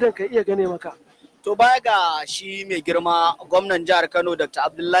wanda ka idan ka iya gane maka? To baya ga shi mai girma gwamnan jihar Kano Dr.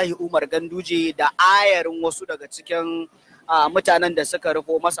 Abdullahi Umar Ganduje da ayarin wasu daga cikin mutanen da suka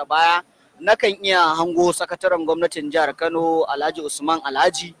rufo masa baya, nakan iya hango sakataren gwamnatin jihar Kano Alhaji Usman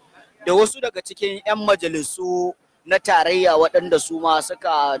Alhaji da wasu daga cikin 'yan majalisu na tarayya waɗanda su ma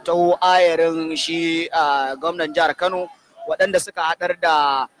suka taho ayarin shi gwamnan jihar Kano, waɗanda suka haɗar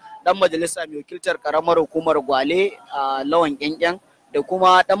da ɗan majalisa mai wakiltar ƙaramar hukumar Gwale Lawan Ƙyanƙyan, da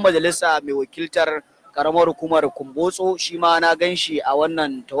kuma ɗan majalisa mai wakiltar ƙaramar hukumar Kumbotso, shi ma na gan shi a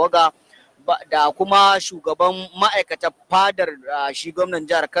wannan tawaga, da kuma shugaban ma'aikatar fadar shi gwamnan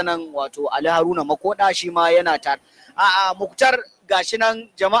jihar Kano wato Ali Haruna Makoda, shi ma yana tar. Muktar gashi nan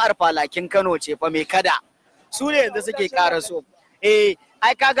jama'ar falakin Kano ce fa mai kada, su ne yanzu suke karaso.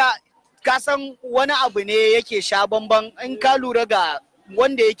 Ai kaga ka san wani abu ne yake sha bamban in ka lura ga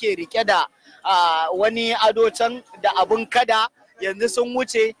wanda yake rike da wani ado can da abun kada yanzu sun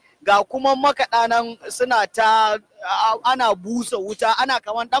wuce, ga kuma makaɗa nan suna ta ana busa wuta, ana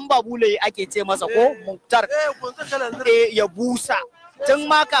kaman ɗan babule ake ce masa ko Muktar, ya busa tun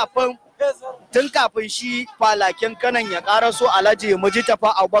kafin shi falakin Kanan ya karaso. Alhaji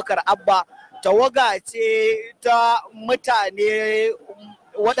Mujitafa Abubakar Abba tawaga ce ta mutane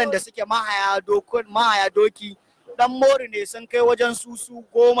waɗanda suke mahaya doki, dan mori ne, sun kai wajen su 10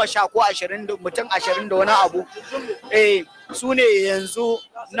 ko 20 mutum 20 da wani abu. Su ne yanzu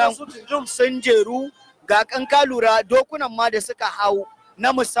nan sun jeru, ga kan ka lura dokunan ma da suka hau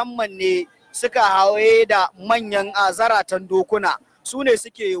na musamman ne, suka hawaye da manyan zaratan dokuna, su ne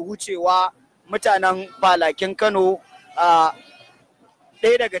suke wucewa. Mutanen falakin Kano,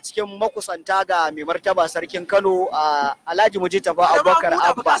 ɗaya daga cikin makusanta ga mai martaba sarkin Kano Alhaji Mujitafa Abubakar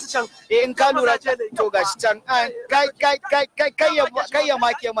Abba, in ka lura to gashi can kai ya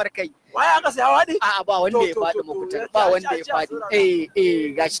make markai. Waye aka sai hawa ne? A'a ba wanda ya faɗi Mukutar, ba wanda ya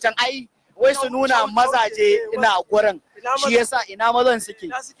faɗi. Gashi can ai wai su nuna mazaje ina gurin, shi yasa ina mazan suke?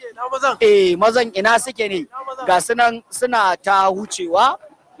 Mazan ina suke ne? Ga sunan suna ta wucewa,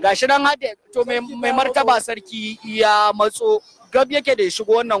 gashi nan hade to mai martaba sarki ya matso gab yake da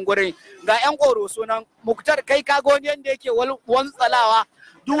shigo wannan gurin, ga 'yan ƙoroso nan. Muktar kai ka ga wani yanda yake wantsalawa,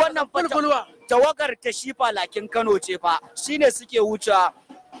 duk wannan tawagar ta shi falakin Kano ce fa, shine suke wucewa.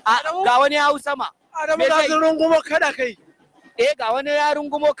 Ga wani ya hau sama. Adamu da sun rungumo kada kai. Ga wani ya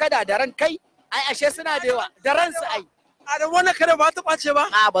rungumo kada da ran kai, ai ashe suna da yawa da ransu ai. Adamu wannan kada ba ta ɓace ba?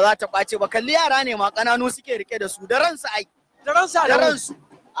 Ba za ta ɓace ba, kalli yara ne ma ƙananu suke rike da su da ransu ai. Da ransu.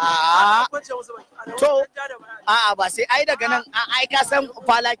 a to a'a ba sai ai daga nan ai ka san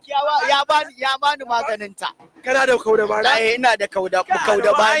falakiyawa ya bani maganin ta. Kana da kauda ba na? Ina da kauda ba.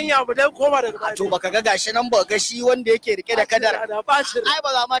 Hanya mu dan koma daga to baka ga gashi nan ba ga shi wanda yake rike da kadar. Ai ba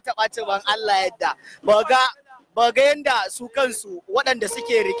za ma ta ɓaci ban Allah yadda. Ba ga yanda su kansu waɗanda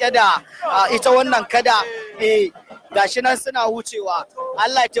suke rike da ita wannan kada gashi nan suna wucewa.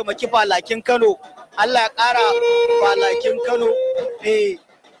 Allah ya taimaki falakin Kano. Allah ya ƙara falakin Kano.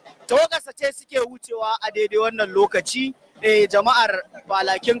 Tawagarsa ce suke wucewa a daidai wannan lokaci. Jama'ar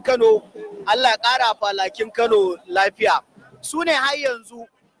falakin Kano, Allah ya ƙara falakin Kano lafiya. Su ne har yanzu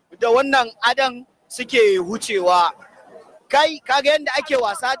da wannan adan suke wucewa. Kai, kaga yadda ake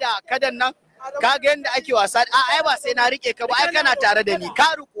wasa da kadan nan? Kaga yadda ake wasa ai ba sai na rike ka ba, ai kana tare da ni,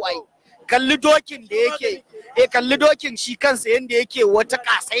 ka ruku ai. Kalli dokin da yake, kalli dokin shi kansa yadda yake wata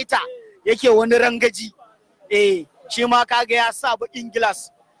kasaita, yake wani rangaji. Shi ma kaga ya sa baƙin gilas.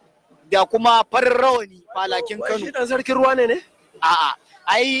 Da kuma farin rawani falakin Kano. Shi dan sarkin ruwa ne? A'a,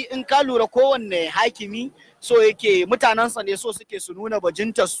 ai in ka lura kowanne hakimi so yake mutanensa ne so suke su nuna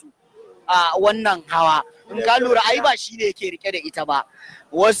bajintarsu a wannan hawa. In ka lura ai ba shi ne yake rike da ita ba.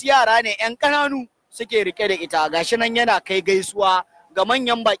 Wasu yara ne 'yan ƙananu suke rike da ita. Gashi nan yana kai gaisuwa ga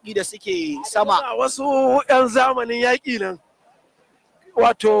manyan baƙi da suke sama. Wasu 'yan zamanin yaƙi nan.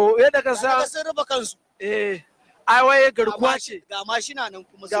 Wato yadda ka sa. Sun rufe kansu. Ai waye garkuwa ce ga mashina nan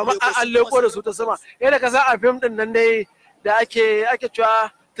kuma ga an leko da su ta sama yadda ka san a fim din nan dai da ake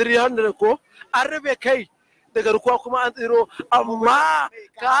cewa 300 ko an rufe kai da garkuwa kuma an tsiro amma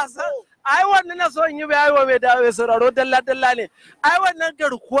ka san ai wannan na so in yi bayani wa mai da sauraro dalla ne ai wannan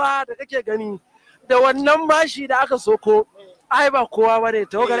garkuwa da kake gani da wannan mashi da aka soko ai ba kowa bane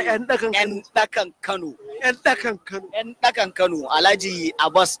tawagar yan dakan Kano Alhaji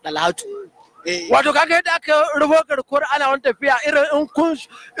Abbas Dalhatu. Wato kaga yadda aka rubo garkuwar ana wani tafiya irin in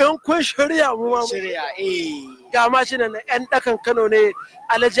kun shirya mu ma ga mashi nan yan dakan Kano ne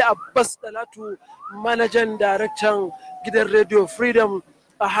Alhaji Abbas Dalhatu manajan daraktan gidan Radio Freedom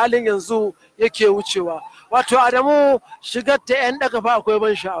a halin yanzu yake wucewa. Wato Adamu shigar ta yan daka fa akwai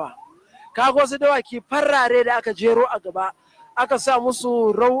ban sha'awa. Kaga wasu dawaki farare da aka jero a gaba aka sa musu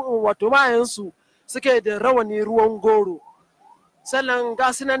wato mayansu suke da rawani ruwan goro. Sannan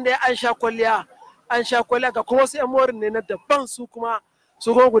ga su nan dai an sha kwalliya ga kuma wasu 'yan morin ne na daban su kuma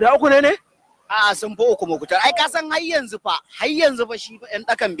su guda uku ne? A'a sun fi uku makutar. Ai ka san har yanzu fa shi yan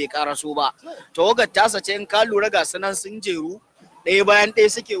dakan bai karaso ba. Tawagar tasa ce in ka lura ga su nan sun jeru ɗaya bayan ɗaya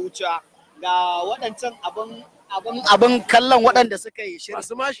suke wucewa ga waɗancan abin kallon waɗanda suka yi shirin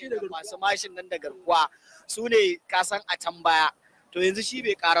masu mashin nan da garkuwa su ne ka san a can baya. To yanzu shi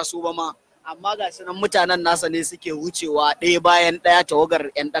bai karaso ba ma. Amma ga sunan mutanen nasa ne suke wucewa ɗaya bayan ɗaya tawagar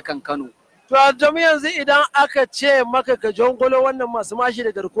 'yan ɗakan Kano. To a yanzu idan aka ce maka ka jangolo wannan masu mashi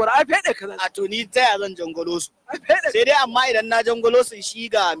da garkuwar a fede ka a to ni ta ya zan jangolo su. Sai dai amma idan na jangolo su shi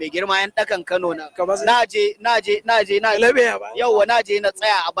ga mai girma 'yan ɗakan Kano na je yauwa na je na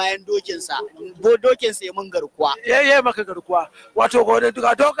tsaya a bayan dokinsa dokinsa ya mun garkuwa. Yayye maka garkuwa wato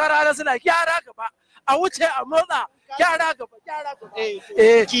ga dokar rana suna gyara gaba a wuce a motsa. Gyara gaba.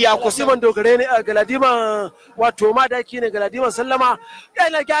 Kiya kusurman dogare ne a Galadima wato madaki ne Galadima Sallama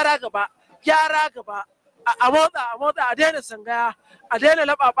yana gyara gaba a motsa a daina sangaya a daina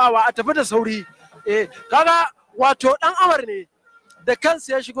lababawa a tafi da sauri. Kaga wato dan Amar ne da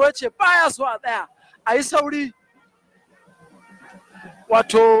kansa ya shigo ya ce baya so a tsaya a yi sauri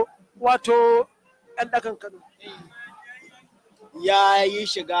wato ɗan ɗakan Kano ya yi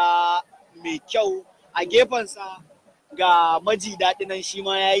shiga mai kyau a gefensa ga maji daɗi nan shi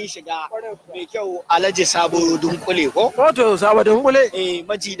ma ya yi shiga mai kyau Alhaji Sabo Dunkule ko? Wato Sabo Dunkule?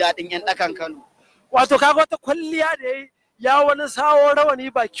 Maji daɗin 'yan ɗakan Kano. Wato kaga wata kwalliya da ya wani sawo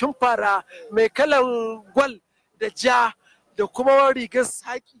rawani bakin fara mai kalan gwal da ja da kuma rigar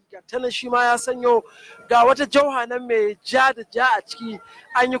saki ga tanan shi ma ya sanyo ga wata jauha nan mai ja da ja a ciki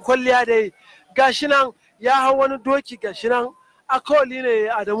an yi kwalliya da gashi nan ya hau wani doki gashi nan akawali ne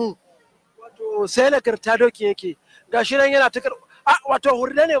Adamu. Wato sai nagarta dokin yake gashi nan yana ta wato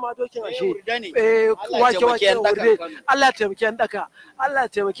hurde ne ma dokin ashe wake hurde Allah ya taimaki yan daka Allah ya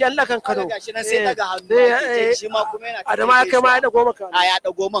taimaki yan dakan Kano gashi nan sai daga hannu shi ma kuma yana Adamu ya kai ma ya dago maka ya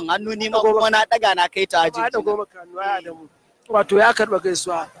dago min hannu ni ma kuma na daga na kai ta ya dago maka hannu Adamu wato ya karba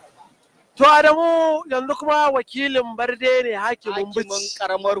gaisuwa to Adamu yanzu kuma wakilin Barde ne hakimin Bichi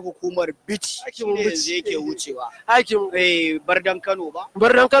karamar hukumar Bichi shine yanzu yake wucewa Bardan Kano ba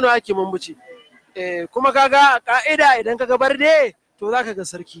Bardan Kano hakimin Bichi kuma kaga ka'ida idan kaga Barde to zaka ga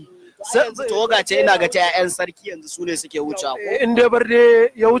sarki tawaga ce ina ga ta 'ya'yan sarki yanzu su ne suke wucewa ko in dai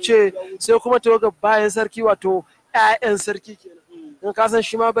Barde ya wuce sai kuma tawaga bayan sarki wato 'ya'yan sarki kenan in ka san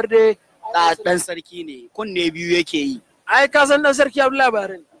shi ma Barde dan sarki ne, kunne biyu yake yi. ai ka san dan sarki Abdullahi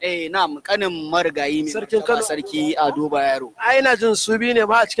Labaran Na'am, kanin marigayi mai Sarkin Kano. sarki Ado Bayero. ai ina jin su biyu ne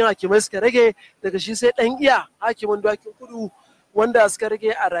ma a cikin hakimai suka rage daga shi sai dan iya hakimin Dawakin Kudu wanda suka rage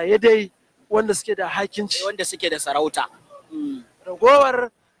a raye dai wanda suke da hakinci Wanda suke da sarauta. ragowar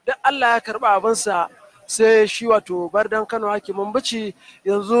da Allah ya karba abinsa sai shi wato Bardan Kano hakimin bici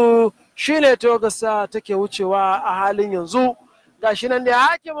yanzu shine tawagarsa take wucewa a halin yanzu gashi nan da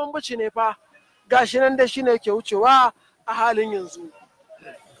hakimin bici ne fa gashi nan da shine yake wucewa a halin yanzu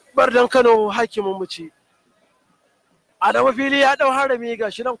Bardan Kano hakimin bici Adamu fili ya dau harami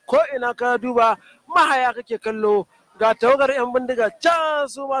gashi nan ko ina ka duba mahaya kake kallo ga tawagar yan bindiga can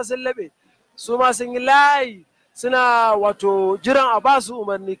su ma sun labe su ma sun yi layi suna wato jiran a basu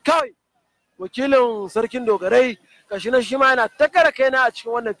umarni kawai wakilin sarkin dogarai gashi nan shi ma yana ta kara kaina a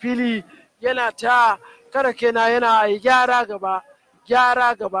cikin wannan fili yana ta kara kaina yana yi gyara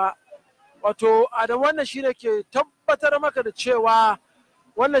gaba wato Adamu wannan shine ke tabbatar maka da cewa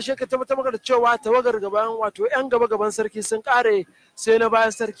tawagar gaban wato yan gaban sarki sun kare sai na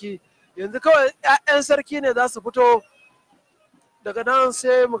bayan sarki yanzu kawai 'ya'yan sarki ne za su fito daga nan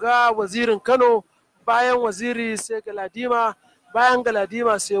sai mu ga wazirin Kano bayan waziri sai Galadima bayan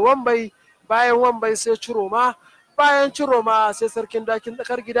Galadima sai Wambai bayan Wambai sai Ciroma bayan Ciroma sai sarkin dakin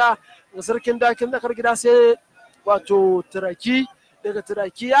tsakar gida da sarkin dakin tsakar gida sai wato Turaki daga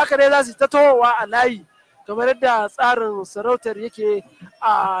Turaki haka dai za su ta tohowa a layi kamar yadda tsarin sarautar yake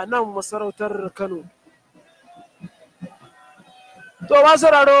a nan masarautar Kano. To ba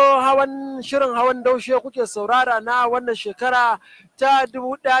sauraro shirin hawan daushe kuke saurara na wannan shekara ta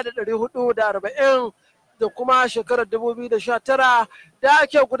 1440 da kuma shekarar 2019 da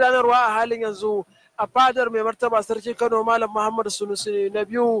ake gudanarwa a halin yanzu a fadar mai martaba sarki Kano Malam Muhammad Sunusi na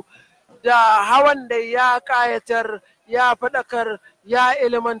biyu da hawan da ya kayatar ya faɗakar ya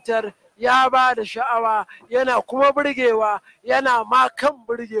ilimantar ya ba da sha'awa yana kuma burgewa yana ma kan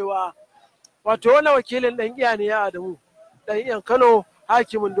burgewa wato wani wakilin ɗan iya ne ya Adamu dan iyan Kano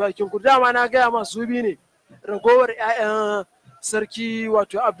hakimin Dawakin Kudu dama na gaya masu bi ne ragowar 'ya'yan sarki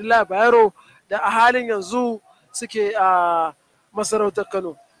wato Abdullahi Bayero da a halin yanzu suke a masarautar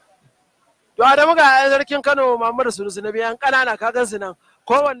Kano. To Adamu ga 'ya'yan sarkin Kano Muhammadu Sunusi na biyan ƙanana kagan su nan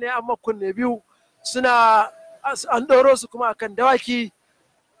kowanne an kunne biyu suna an ɗoro su kuma akan dawaki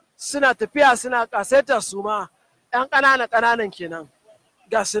suna tafiya suna ƙasaita su ma 'yan ƙananan kenan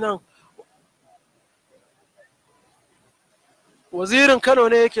ga su nan. Wazirin Kano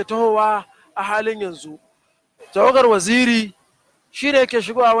ne yake tahowa a halin yanzu tawagar waziri shi ne yake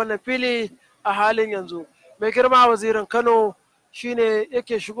shigowa wannan fili a halin yanzu mai girma wazirin Kano shi ne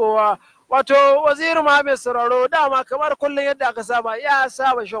yake shigowa wato wazirin ma mai sauraro dama kamar kullum yadda aka saba ya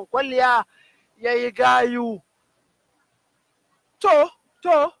saba shan kwalliya ya yi gayu to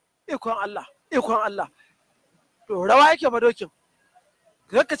ikon Allah to rawa yake madokin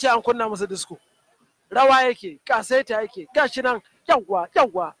ka ce an kunna masa disko rawa yake kasaita yake gashi nan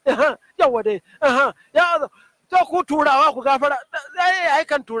yawwa dai ya to ku turawa ku gafara ai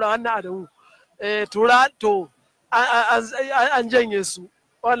kan turawa na Adamu tura to an janye su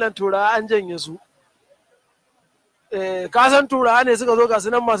wannan turawa an janye su ka san turawa ne suka zo ga su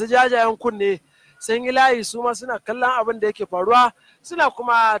nan masu jajayen kunne sun yi layi su ma suna kallon abin da yake faruwa suna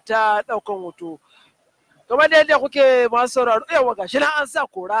kuma ta daukan hoto kamar da yadda kuke masu sauraro yawa gashi nan an sa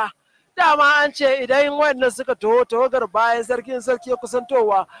kora dama an ce idan wayannan suka tawagar bayan sarki ya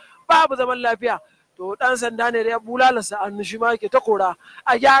kusantowa babu zaman lafiya to dan sanda ne da ya bulalasa annu shi ma yake ta kora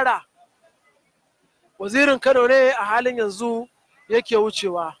a gyara wazirin Kano ne a halin yanzu yake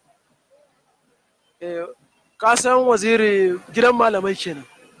wucewa ka san waziri gidan malamai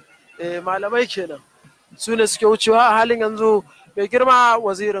kenan su ne suke wucewa a halin yanzu mai girma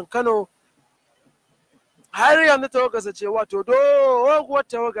wazirin Kano har yanzu tawagarsa ce wato doguwar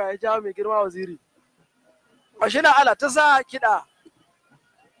tawaga ya jawo mai girma waziri a shi na ala ta sa kiɗa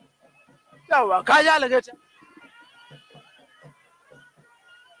yawa ka ji alagaita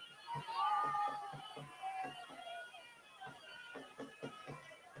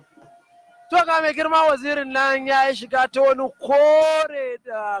to ga mai girma wazirin nan ya yi shiga ta wani kore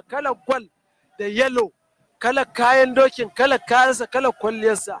da kalar gwal da yalo kalar kayan dokin kalar kayansa kalar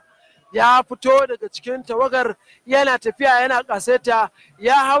kwalliyarsa ya fito daga cikin tawagar yana tafiya yana kaseta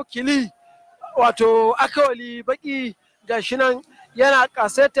ya hau kili wato akawali baki gashi nan yana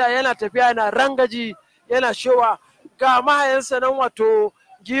kaseta yana tafiya yana rangaji yana shewa ga mahayansa nan wato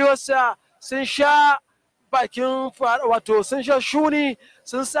giwarsa sun sha bakin wato sun sha shuni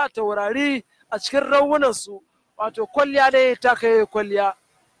sun sa taurari a cikin rawunansu wato kwalliya dai ta kai kwalliya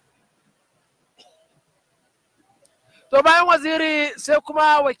To bayan waziri sai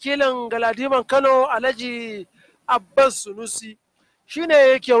kuma wakilin galadiman Kano Alhaji Abbas Sunusi shine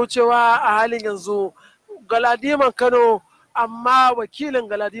yake wucewa a halin yanzu galadiman Kano, amma wakilin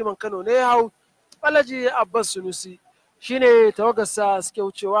galadiman Kano ne hau Alhaji Abbas Sunusi shine tawagarsa suke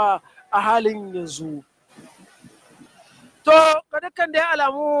wucewa a halin yanzu. To ga dukkan dai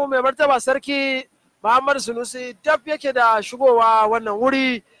alamu mai martaba sarki Muhammad Sunusi dab yake da shigowa wannan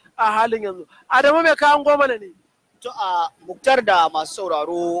wuri a halin yanzu. Adamu mai kayan goma ne. To a Muktar da masu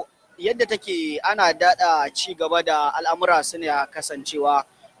sauraro yadda take ana dada ci gaba da al'amura suna kasancewa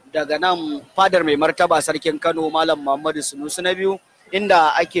daga nan fadar mai martaba sarkin Kano Malam Muhammadu Sunusi na biyu,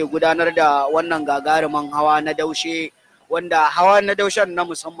 inda ake gudanar da wannan gagarumin hawa na daushe, wanda hawa na daushen na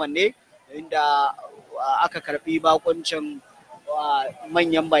musamman ne, inda aka karbi bakuncin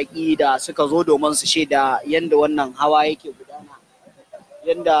manyan baki da suka zo domin su shaida yadda wannan hawa yake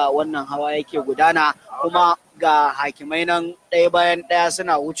gudana, kuma ga hakimai nan ɗaya bayan ɗaya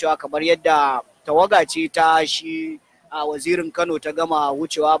suna wucewa kamar yadda tawaga ce ta shi wazirin Kano ta gama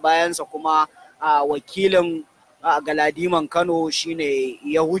wucewa, bayansa kuma wakilin galadiman Kano shine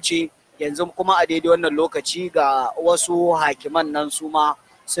ya wuce. Yanzu kuma a daidai wannan lokaci ga wasu hakiman nan su ma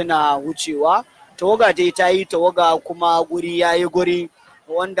suna wucewa. Tawaga dai ta yi tawaga kuma guri ya yi guri,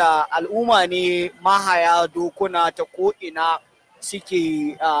 wanda al'umma ne mahaya dokuna ta ko'ina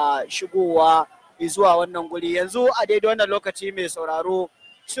suke shigowa zuwa wannan guri. Yanzu a daidai wannan lokaci mai sauraro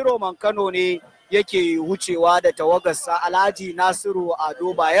Ciroman Kano ne yake wucewa da tawagarsa Alhaji Nasiru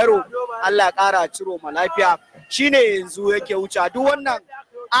Ado Bayero, Allah ƙara Ciroma lafiya, shine yanzu yake wuce duk wannan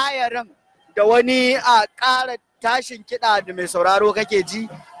ayarin da wani a ƙara tashin kiɗa da mai sauraro kake ji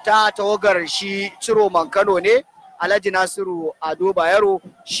ta tawagar shi Ciroman Kano ne. Alhaji Nasiru Ado Bayero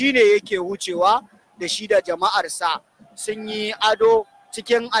shine yake wucewa da shi da jama'arsa, sun yi ado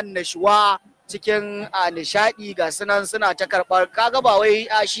cikin annashuwa, cikin nishadi, ga sunan suna ta karɓar. Kaga ba wai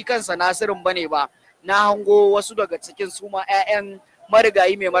shi kansa Nasirin bane ba, na hango wasu daga cikin su ma 'ya'yan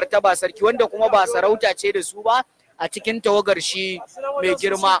marigayi mai martaba sarki, wanda kuma ba sarauta ce da su ba a cikin tawagar shi mai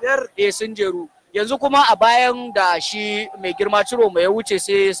girma sun jeru. Yanzu kuma a bayan da shi mai girma Ciroma ya wuce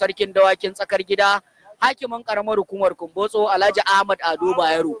sai sarkin dawakin tsakar gida hakimin karamar hukumar Kumbotso Alhaji Ahmad Ado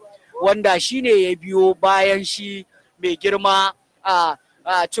Bayero, wanda shine ya biyo bayan shi mai girma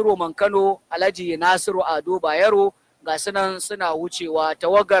Ciroman Kano Alhaji Nasiru Ado Bayero, ga sunan suna wucewa.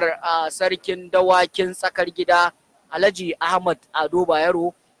 Tawagar sarkin dawakin tsakar gida Alhaji Ahmad Ado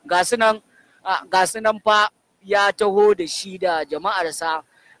Bayero ga sunan fa ya taho da shi da jama'arsa,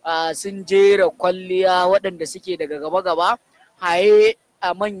 sun jera kwalliya waɗanda suke daga gaba-gaba haye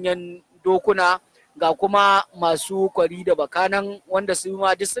a manyan dokuna, ga kuma masu kwari da bakanan wanda su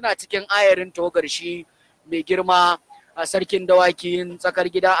ma duk suna cikin ayarin tawagar shi mai girma a sarkin dawakin tsakar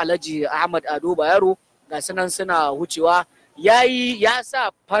gida Alhaji Ahmad Ado Bayero, ga sunan suna wucewa. Ya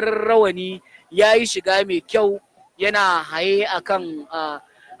sa farar rawani, ya yi shiga mai kyau, yana haye akan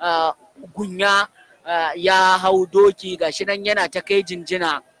gunya, ya hau doki, ga shi nan yana ta kai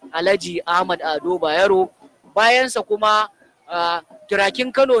jinjina Alhaji Ahmad Ado Bayero. Bayansa kuma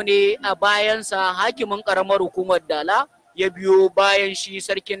turakin Kano ne a bayansa, hakimin karamar hukumar Dala ya biyo bayan shi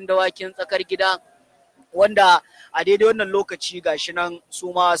sarkin dawakin tsakar gida, wanda a daidai wannan lokaci gashi nan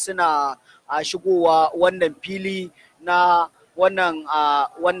su ma suna shigowa wannan fili na wannan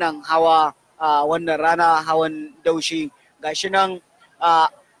hawa wannan rana hawan daushe. Gashi nan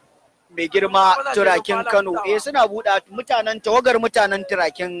mai girma turakin Kano suna buɗa tawagar mutanen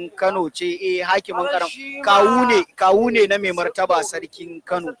turakin Kano ce hakimin kawu ne na mai martaba sarkin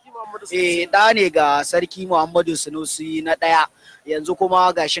Kano, ɗa ne ga sarki Muhammadu Sunusi na ɗaya. Yanzu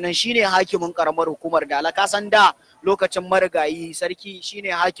kuma gashi nan shine hakimin karamar hukumar Dala. Ka san da lokacin marigayi sarki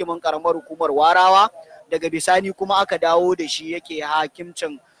shine hakimin karamar hukumar Warawa, daga bisani kuma aka dawo da shi yake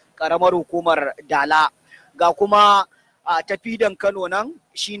hakimcin karamar hukumar Dala. Ga kuma tafidan Kano nan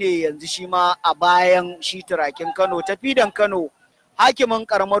shine yanzu shi ma a bayan shi turakin Kano. Tafidan Kano hakimin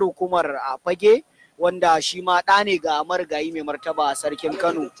karamar hukumar Fage, wanda shi ma ɗa ne ga marigayi mai martaba sarkin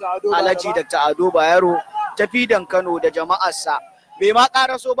Kano Alhaji Dr. Ado Bayero. Tafidan Kano da jama'arsa bai ma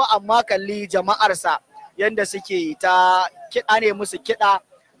ƙaraso ba, amma kalli jama'arsa yanda suke ta kiɗa ne musu kiɗa,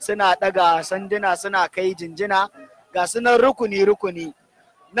 suna ɗaga sanduna suna kai jinjina, ga sunan rukuni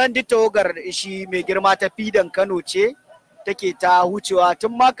nan duk tawagar shi mai girma tafidan Kano ce take ta wucewa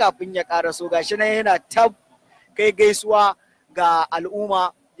tun ma kafin ya ƙaraso. Gashi nan yana ta kai gaisuwa ga al'umma,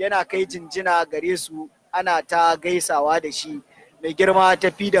 yana kai jinjina gare su, ana ta gaisawa da shi. Mai girma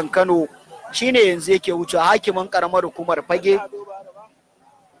tafidan Kano shine yanzu yake wucewa, hakimin karamar hukumar Fage.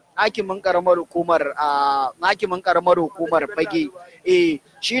 hakimin karamar hukumar fage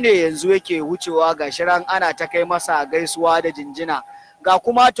shine yanzu yake wucewa ga shiran ana ta kai masa gaisuwa da jinjina ga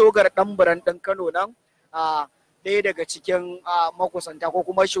kuma togar dan buran ɗin Kano nan ɗaya daga cikin makusanta ko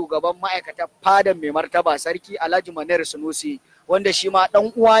kuma shugaban ma'aikatan fadan mai martaba sarki Alhaji Manir Sunusi wanda shi ma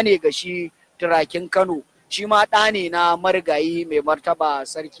ɗan uwa ne ga shi turakin Kano, shi ma ɗa ne na marigayi mai martaba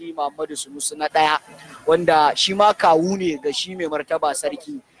sarki Muhammadu Sunusi na ɗaya wanda shi ma kawu ne ga shi mai martaba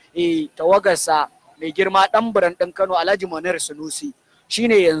sarki tawagarsa mai girma ɗan buran ɗin Kano Alhaji Manir Sunusi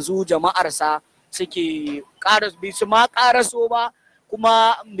shine yanzu jama'arsa suke su ma ƙaraso ba.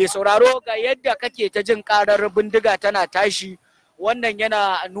 Kuma mai sauraro ga yadda kake ta jin karar bindiga tana tashi wannan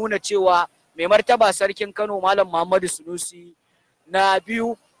yana nuna cewa mai martaba sarkin Kano Malam Muhammadu Sunusi na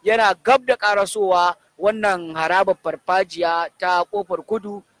biyu yana gab da karasowa wannan harabar farfajiya ta kofar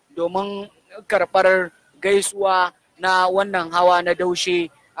kudu domin karɓar gaisuwa na wannan hawa na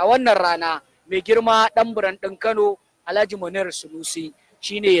daushe a wannan rana. Mai girma ɗan buran ɗin Kano Alhaji Manir Sunusi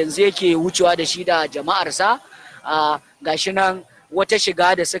shine yanzu yake wucewa da shi da jama'arsa gashi nan wata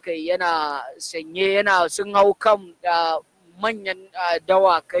shiga da suka yi yana sanye sun hau kan manyan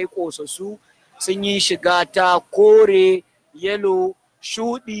dawakai kosassu sun yi shiga ta kore yelo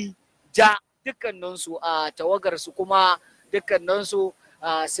shudi ja dukkaninsu a tawagarsu kuma dukkaninsu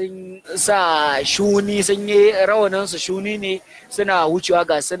sun sa shuni sun yi rawaninsu shuni ne suna wucewa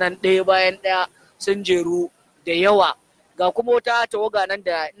ga sunan ɗaya bayan ɗaya sun jeru da yawa ga kuma wata tawaga nan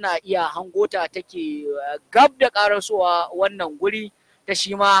da ina iya hangota take gab da karasowa wannan guri ta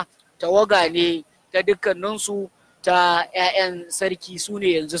shi ma tawaga ne ta dukkaninsu ta 'ya'yan sarki su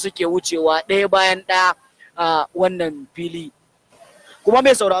ne yanzu suke wucewa ɗaya bayan ɗaya a wannan fili. Kuma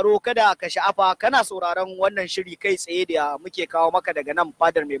mai sauraro kada ka sha'afa kana sauraron wannan shiri kai tsaye da muke kawo maka daga nan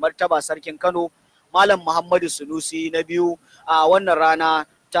fadar mai martaba sarkin Kano Malam Muhammadu Sunusi na biyu a wannan rana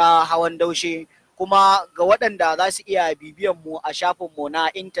ta hawan daushe. Kuma ga waɗanda za su iya bibiyan mu a shafinmu na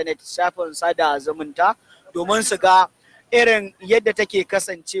intanet shafin sada zumunta domin su ga irin yadda take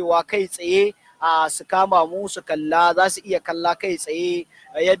kasancewa kai tsaye su kama mu su kalla za su iya kalla kai tsaye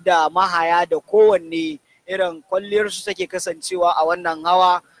yadda mahaya da kowanne irin kwalliyarsu take kasancewa a wannan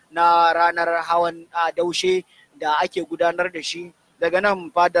hawa na ranar hawan daushe da ake gudanar da shi daga nan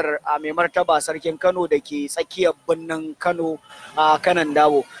fadar mai martaba sarkin Kano da ke tsakiyar birnin Kano a kanan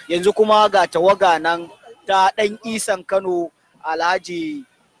dabo. Yanzu kuma ga tawaga nan ta ɗan isan Kano Alhaji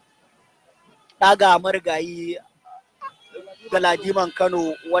ɗaga marigayi galadiman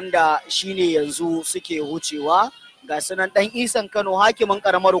Kano wanda shine yanzu suke wucewa ga sunan ɗan isan Kano hakimin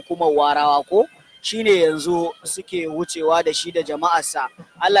karamar hukumar Warawa ko shine yanzu suke wucewa da shi da jama'arsa.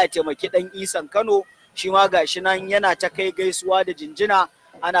 Allah ya taimaki ɗan isan Kano shi ma gashi nan yana ta kai gaisuwa da jinjina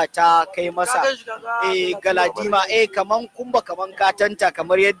ana ta kai masa galadima kaman kumba kaman katanta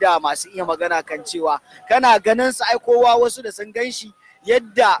kamar yadda masu iya magana kan cewa kana ganin sa ai kowa wasu da sun ganshi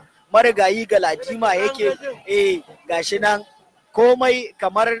yadda marigayi galadima yake gashi nan komai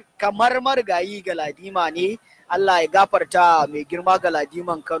kamar marigayi galadima ne. Allah ya gafarta mai girma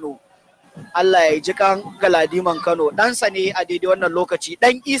galadiman Kano, Allah ya ji kan galadiman Kano, ɗansa ne a daidai wannan lokaci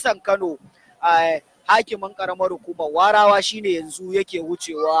ɗan isan Kano hakimin karamar hukumar Warawa shine yanzu yake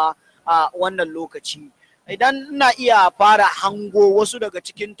wucewa a wannan lokaci. Idan ina iya fara hango wasu daga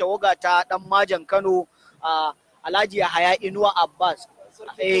cikin tawaga ta ɗan majan Kano Alhaji Yahaya Inuwa Abbas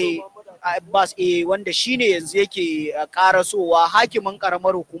wanda shine yanzu yake karasowa hakimin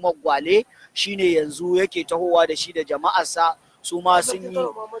karamar hukumar Gwale shine yanzu yake tahowa da shi da jama'arsa su ma sun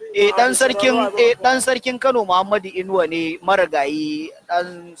yi dan sarkin Kano Muhammadu Inuwa ne marigayi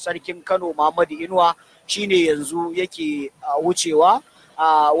dan sarkin Kano Muhammadu Inuwa shine yanzu yake wucewa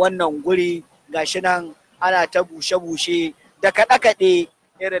a wannan guri gashi nan ana ta bushe-bushe da kaɗe-kaɗe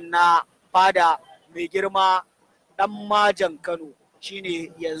irin na fada mai girma dan majan Kano shine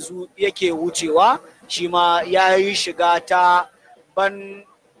yanzu yake wucewa shi ma ya yi shiga ta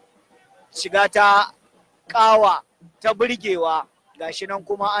kawa ta burgewa gashi nan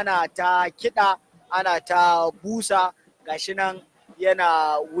kuma ana ta kiɗa ana ta busa gashi nan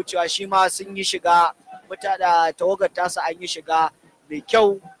yana wucewa shi ma sun yi shiga mutane tawagar tasa an yi shiga mai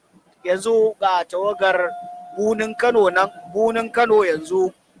kyau. Yanzu ga tawagar bunin Kano nan bunin Kano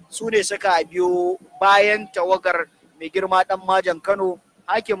yanzu su ne suka biyo bayan tawagar mai girma dan majan Kano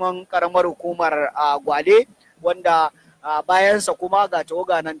hakimin karamar hukumar Gwale wanda bayansa kuma ga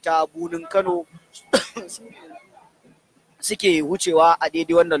tawaga nan ta bunin Kano suke wucewa a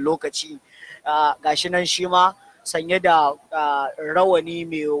daidai wannan lokaci. Gashi nan shi ma sanye da rawani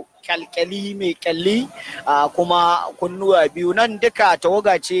mai kyalkyali mai kyalli kuma kunnuwa biyu nan duka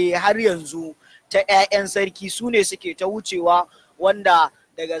tawaga ce har yanzu ta 'ya'yan sarki su ne suke ta wucewa wanda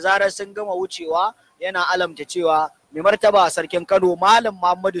daga zarar sun gama wucewa yana alamta cewa mai martaba sarkin Kano Malam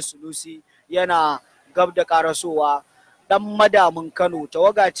Muhammadu Sunusi yana gab da karasowa. Dan madamin Kano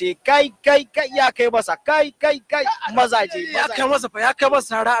tawaga ce kai ya kai masa kai mazaje ya kai masa fa ya kai masa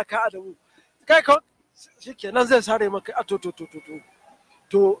sara aka Adamu kai ka shikenan zai sare maka a to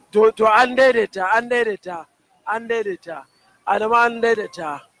an daidaita Adamu an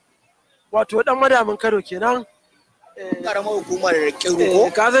daidaita wato dan madamin Kano kenan karamar hukumar Kiru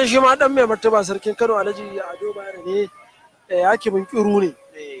ko ka san shi ma dan mai martaba sarkin Kano Alhaji Ado Bayero ne hakimin Kiru ne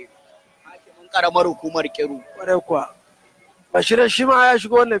hakimin karamar hukumar Kiru kwarai kuwa Bashirin shi ma ya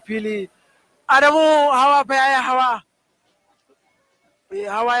shigo wannan fili. Adamu hawa fa yayi hawa.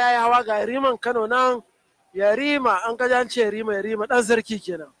 Hawa yayi hawa ga Yariman Kano nan. Yarima an gaji an ce Yarima dan sarki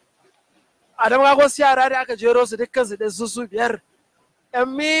kenan. Adamu ga wasu yara da aka jero su dukkan su da su biyar. Yan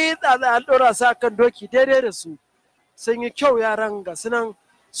mitsa da an dora su kan doki daidai da su. Sun yi kyau yaran ga sunan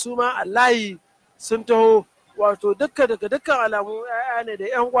su ma Allahi sun taho wato daga dukkan alamu yaya ne da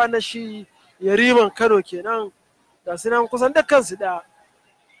yan uwa na shi Yariman Kano kenan. Da sunan kusan dukkansu da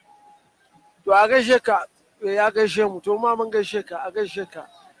to a gaishe ka ya gaishe mu to ma mun gaishe ka a gaishe ka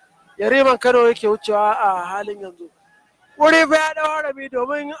Yariman Kano yake wucewa a halin yanzu wuri fa ya dawo harami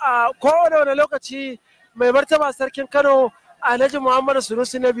domin a kowane wani lokaci mai martaba sarkin Kano Alhaji Muhammadu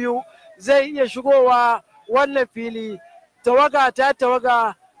Sunusi na biyu zai iya shigowa wannan fili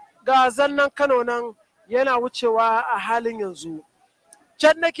tawaga ga zannan Kano nan yana wucewa a halin yanzu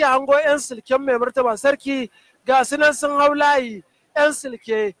can nake hango 'yan silken mai martaba sarki ga sunan sun hau layi 'yan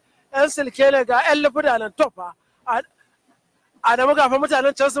silke ne ga 'yan lufuda nan tofa a da magafa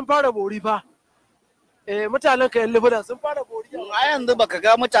mutanen can sun fara bori fa mutanen ka 'yan lufuda sun fara bori a yanzu baka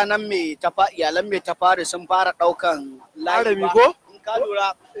ga mutanen iyalan mai tafari sun fara daukan layi ba ko ka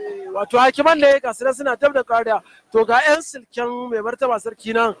lura wato hakiman ne ga sunan suna tab da kariya to ga 'yan silken mai martaba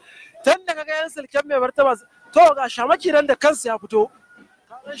sarki nan tun da kaga 'yan silken mai martaba to ga shamaki nan da kansa ya fito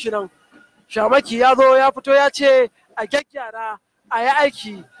ka shi nan Shamaki ya zo ya fito ya ce a gyaggyara a yi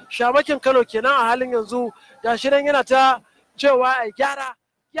aiki Shamakin Kano kenan a halin yanzu gashi nan yana ta cewa a gyara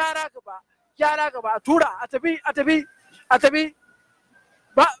gaba a tura a tafi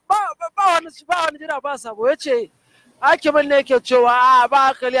ba wani jira ba sabo ya ce hakimin ne yake cewa a ba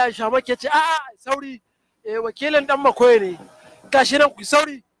hakali a Shamaki ya ce a sauri wakilin dan makoye ne gashi nan ku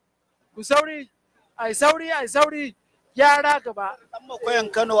sauri ai sauri gyara gaba. Dan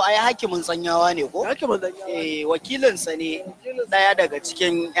makoyan Kano ai hakimin tsanyawa ne ko? Hakimin tsanyawa. Wakilinsa ne daya daga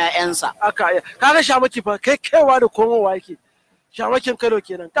cikin ƴaƴansa. Kaga Shamaki fa kai kaiwa da komowa yake. Shamakin Kano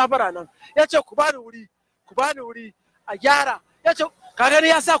kenan kafara nan. Ya ce ku bani wuri a gyara. Ya ce kaga ne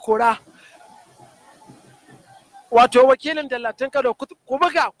ya sa kora. Wato wakilin dallatin Kano ku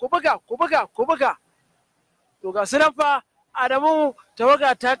buga. To ga sunan fa Adamu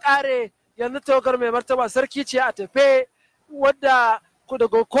tawaga ta kare yanzu tawagar mai martaba sarki ce a tafe wadda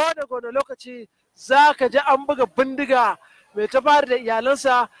daga kowane lokaci za ka ji an buga bindiga mai ta fara da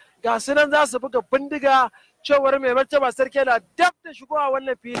iyalansa ga sunan za su buga bindiga cewar mai martaba sarki yana dab da shigowa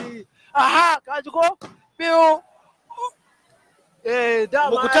wannan fili ka ji ko biyu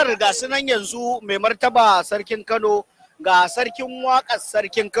mukutar ga sunan yanzu mai martaba sarkin Kano ga sarkin waƙar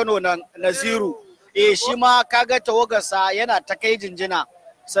sarkin Kano nan Naziru shi ma kaga tawagarsa yana ta kai jinjina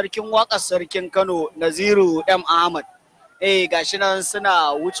sarkin waƙar sarkin Kano Naziru M Ahmad gashi nan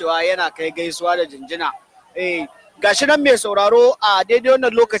suna wucewa yana kai gaisuwa da jinjina gashi nan mai sauraro a daidai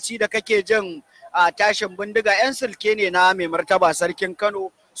wannan lokaci da kake jin tashin bindiga 'yan silke ne na mai martaba sarkin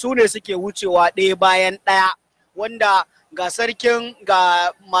Kano su ne suke wucewa ɗaya bayan ɗaya wanda ga sarkin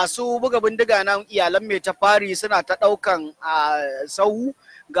ga masu buga bindiga nan iyalan mai ta fari suna ta ɗaukan sahu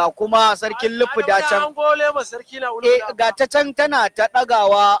ga kuma sarkin lufuda can ga ta can tana ta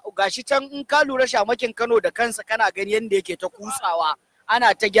ɗagawa gashi can in ka lura Shamakin Kano da kansa kana gani yadda yake ta kutsawa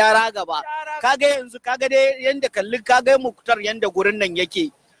ana ta gyara gaba kaga dai yanda kaga muktar yanda gurin nan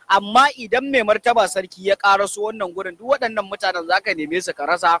yake amma idan mai martaba sarki ya karaso wannan gurin duk waɗannan mutanen zaka neme su ka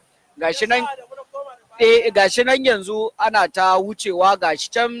rasa gashi nan yanzu ana ta wucewa gashi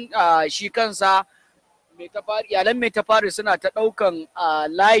can shi kansa iyalan mai ta fari suna ta ɗaukan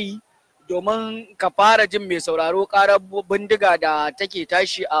layi domin ka fara jin mai sauraro ƙarar bindiga da take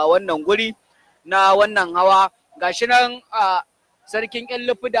tashi a wannan guri na wannan hawa gashi nan sarkin ƴan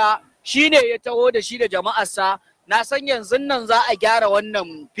lufuda shi ne ya taho da shi da jama'arsa na san yanzu nan za a gyara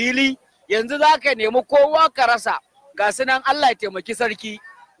wannan fili yanzu za ka nemi kowa ka rasa ga su nan Allah ya taimaki sarki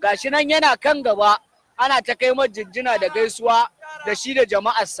gashi nan yana kan gaba ana ta kai jinjina da gaisuwa da shi da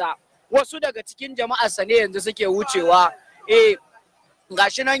jama'arsa wasu daga cikin jama'arsa ne yanzu suke wucewa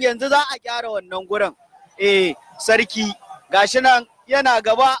gashi nan yanzu za a gyara wannan gurin sarki gashi nan yana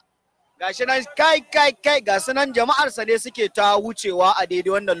gaba gashi nan kai ga sunan jama'arsa ne suke ta wucewa a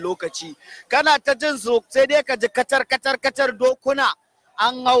daidai wannan lokaci kana ta jin su sai dai ka ji kacar dokuna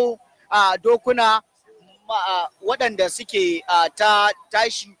an hau dokuna waɗanda suke ta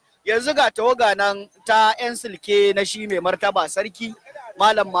tashi yanzu ga tawaga nan ta 'yan silke na shi mai martaba sarki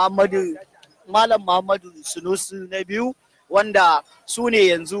malam muhammadu sunusi na biyu wanda su ne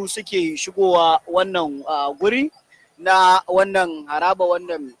yanzu suke shigowa wannan guri na wannan haraba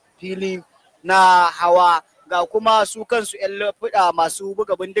wannan fili na hawa ga kuma su kansu 'yan lafuda masu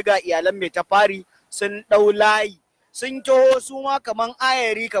buga bindiga iyalan mai ta fari sun ɗau layi sun taho su ma kaman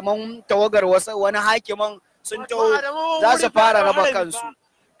ayari kaman tawagar wani hakiman sun taho za su fara raba kansu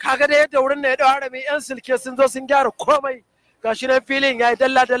kaga da yadda wurin na ya dau harami 'yan silke sun zo sun gyara komai gashi nan filin yayi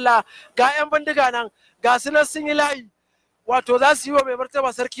dalla ga 'yan bindiga nan ga su nan sun yi layi wato za su yi wa mai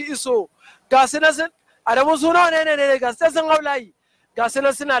martaba sarki iso ga su nan sun Adamu suna ne ga su sun hau layi ga su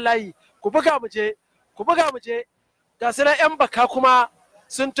nan suna layi ku buga mu je ga su nan 'yan baka kuma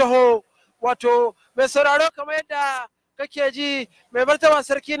sun taho wato mai sauraro kamar yadda kake ji mai martaba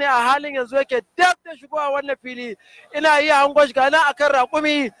sarki ne a halin yanzu yake dab da shigowa wannan fili ina yi hangon shi gana akan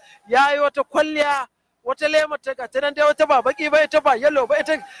raƙumi ya yi wata kwalliya wata lema ta ga nan dai wata ba baki ba ita ba yellow ba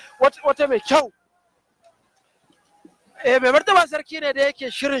ita wata mai kyau mai martaba sarki ne da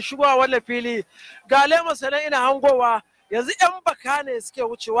yake shirin shigowa wannan fili ga lema sanan ina hangowa yanzu 'yan baka ne suke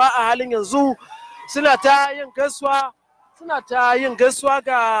wucewa a halin yanzu suna ta yin gaisuwa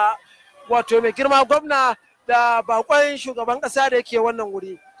ga wato mai girma gwamna da bakon shugaban kasa da yake wannan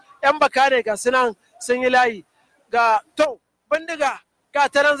wuri 'yan baka ne ga sunan sun yi layi ga to bindiga ga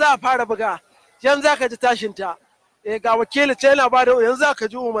ta nan za a fara buga yanzu za ka ji tashinta ga wakili ce yana bada yanzu za ka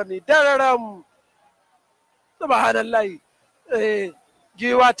ji umarni dararam subhanallahi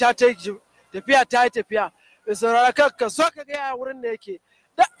giwa ta tafiya ta yi tafiya saurara ka so ka gaya wurin da yake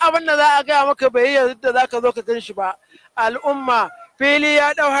duk abin da za a gaya maka bai yi yanzu da za ka zo ka gan shi ba al'umma fili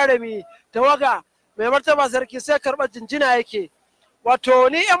ya dau harami tawaga mai martaba sarki sai karɓar jinjina yake wato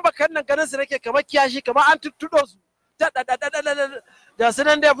ni 'yan bakan nan ganin su nake kamar kiyashi kamar an tuttuɗo su da su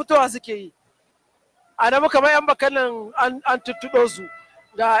nan da fitowa suke yi a namu kamar 'yan bakan nan an tuttuɗo su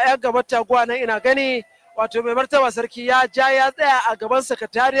ga 'yan gaban taguwa nan ina gani wato mai martaba sarki ya tsaya a gaban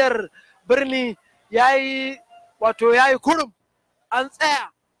sakatariyar birni ya yi kurum an tsaya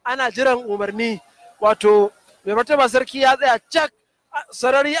ana jiran umarni wato mai martaba sarki ya tsaya cak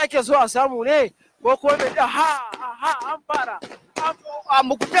sarari ake so a samu ne ko kuma mai an fara a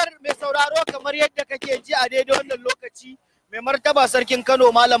muktar mai sauraro kamar yadda kake ji a daidai wannan lokaci mai martaba sarkin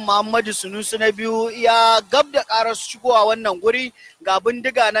Kano malam Muhammadu Sunusi na biyu ya gab da karar shigowa wannan guri ga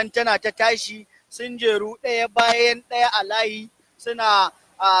bindiga nan tana ta tashi sun jeru ɗaya bayan ɗaya a layi suna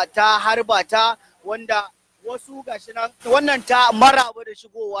ta harba ta wanda wasu gashi nan wannan ta maraba da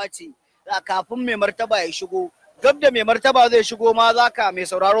shigowa ce kafin mai martaba ya shigo gab da mai martaba zai shigo ma mai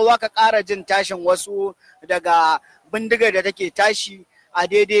sauraro zaka ƙara jin tashin wasu daga bindigar da take tashi a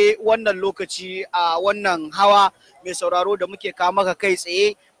daidai wannan lokaci a wannan hawa mai sauraro da muke kawo maka kai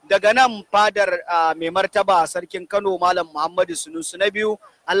tsaye daga nan fadar mai martaba sarkin Kano malam Muhammadu Sunusi na biyu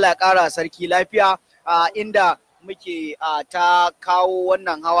Allah ya ƙara sarki lafiya inda muke ta kawo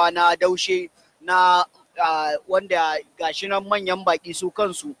wannan hawa na daushe na wanda gashi nan manyan baki su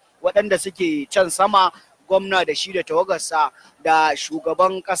kansu waɗanda suke can sama gwamna da shi da tawagarsa da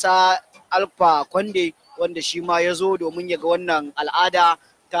shugaban ƙasa Alfa Kwande wanda shi ma ya zo domin ya ga wannan al'ada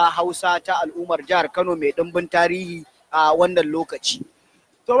ta Hausa ta al'ummar jihar Kano mai ɗimbin tarihi a wannan lokaci.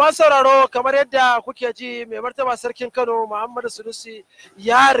 To ma sauraro kamar yadda kuke ji mai martaba sarkin Kano Muhammadu Sunusi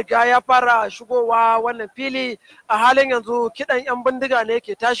ya riga ya fara shigowa wannan fili a halin yanzu kiɗan 'yan bindiga ne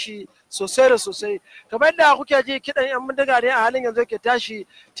ke tashi sosai da sosai kamar yadda kuke ji kiɗan 'yan bindiga ne a halin yanzu ke tashi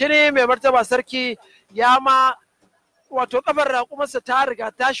tuni mai martaba sarki ya ma wato kafar raƙumarsa ta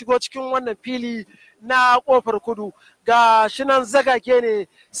riga ta shigo cikin wannan fili na ƙofar kudu ga shi nan zagage ne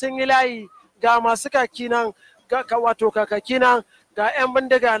sun yi layi ga masu kaki nan wato kakaki nan ga 'yan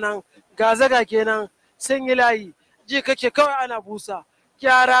bindiga nan ga zagage nan sun yi layi ji kake kawai ana busa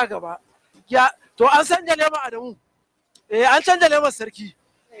gyara gaba to an canja lema Adamu an canja lemar sarki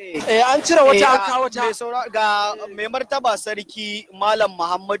an cire wata an kawo ta ga mai martaba sarki malam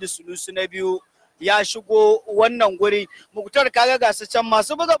Muhammadu Sunusi na biyu ya shigo wannan guri muktar kaga ga su can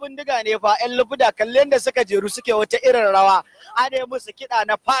masu buga bindiga ne fa 'yan lufuda kallon da suka jeru suke wata irin rawa ana musu kiɗa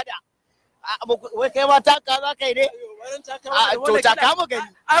na fada wai kai ma taka za ka yi ne to taka mu gani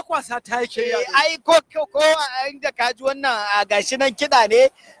ai kwasa ta yake ai ko inda ka ji wannan gashi nan kiɗa ne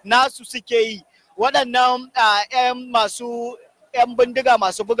nasu suke yi waɗannan 'yan bindiga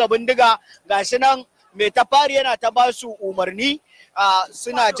masu buga bindiga gashi nan mai ta fari yana ta ba su umarni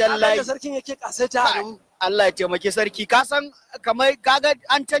suna jan layi. Sarkin yake kasaita Adamu. Allah ya taimaki sarki, ka san kamar kaga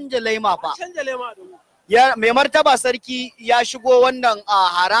an canja laima fa. Canja laima Adamu. Ya mai martaba sarki ya shigo wannan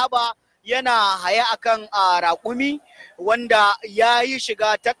haraba yana haye akan raƙumi wanda ya yi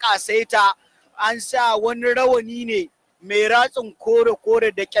shiga ta ƙasaita, an sa wani rawani ne mai ratsin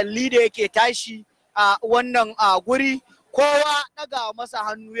kore-kore da kyalli da yake tashi a wannan guri. Kowa ɗaga masa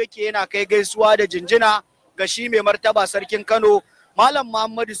hannu yake yana kai gaisuwa da jinjina ga shi mai martaba sarkin Kano Malam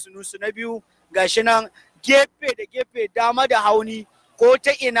Muhammadu Sunusi na biyu. Gashi nan gefe da gefe, dama da hauni, ko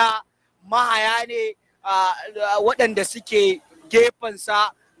ta ina mahaya ne waɗanda suke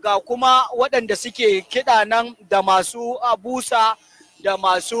gefensa, ga kuma waɗanda suke kiɗa nan da masu busa da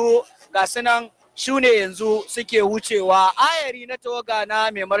masu gasu nan su ne yanzu suke wucewa. Ayari na tawaga na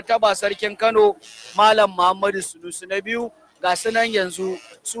mai martaba sarkin Kano Malam Muhammadu Sunusi na biyu gasu nan yanzu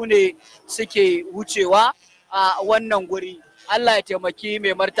su ne suke wucewa a wannan guri. Allah ya taimaki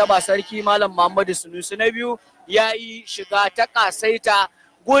mai martaba sarki Malam Muhammadu Sunusi na biyu, ya yi shiga ta ƙasaita,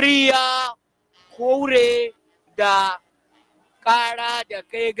 guri ya kore da ƙara da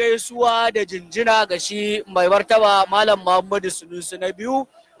kai gaisuwa da jinjina ga shi mai martaba Malam Muhammadu Sunusi na biyu.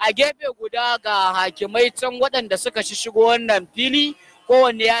 A gefe guda ga hakimai can waɗanda suka shigo wannan fili,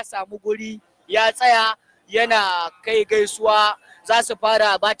 kowanne ya samu guri ya tsaya yana kai gaisuwa. Za su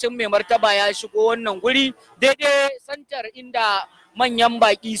fara bacin mai martaba ya shigo wannan guri daidai santar inda manyan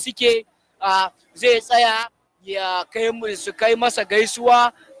baƙi suke, zai tsaya ya kai masa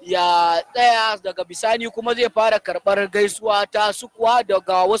gaisuwa, ya tsaya daga bisani kuma zai fara karɓar gaisuwa ta sukuwa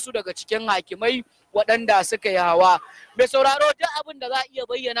daga wasu daga cikin hakimai waɗanda suka yi hawa. Mai sauraro, duk abin da za a iya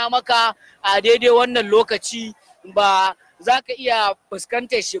bayyana maka a daidai wannan lokaci ba za ka iya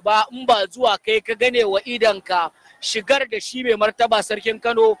fuskantar shi ba in ba zuwa kai ka gane wa idanka shigar da shi mai martaba sarkin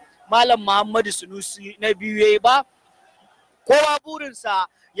Kano Malam Muhammadu Sunusi na biyu yayi ba. Kowa burinsa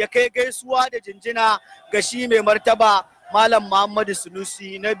ya kai gaisuwa da jinjina ga shi mai martaba Malam Muhammadu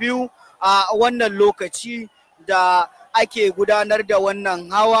Sunusi na biyu a wannan lokaci da ake gudanar da wannan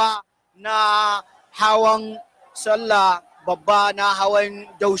hawa na hawan sallah babba na hawan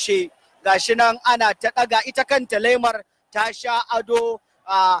daushe. Gashi nan ana ta ɗaga, ita kanta laimar ta sha ado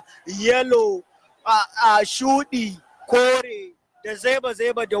yellow, shuɗi, kore da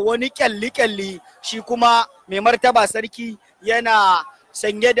zaiba da wani kyalli-kyalli. Shi kuma mai martaba sarki yana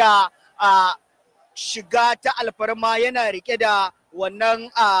sanye da shiga ta alfarma, yana rike da wannan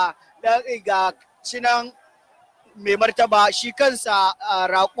ga cinan mai martaba shi kansa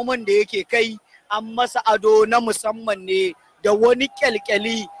raƙumin da yake kai an masa ado na musamman ne, da wani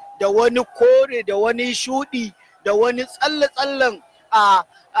kyalkyali, da wani kore, da wani shuɗi, da wani tsalle-tsallen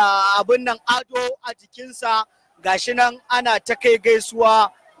abin nan ado a jikinsa. Gashi nan ana ta kai gaisuwa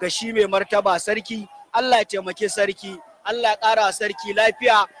ga shi mai martaba sarki. Allah ya taimake sarki, Allah ya ƙara sarki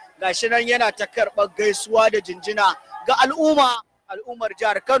lafiya. Gashi nan yana ta karɓar gaisuwa da jinjina ga al'ummar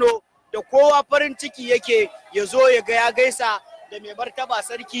jihar Kano, da kowa farin ciki yake ya zo ya ga ya gaisa da mai martaba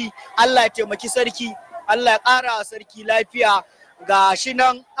sarki. Allah ya taimaki sarki, Allah ya ƙara sarki lafiya. Gashi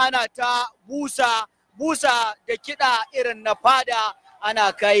nan ana ta busa da kiɗa irin na fada,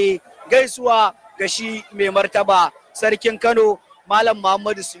 ana kai gaisuwa ga shi mai martaba sarkin Kano Malam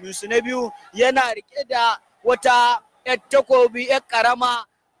Muhammadu Sunusi na biyu. Yana rike da wata ‘yar takobi ‘yar ƙarama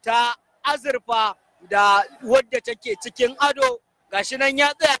ta azurfa da wadda take cikin ado. Gashi nan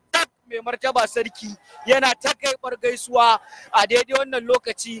ya tsaya tak mai martaba sarki yana ta karɓar gaisuwa a daidai wannan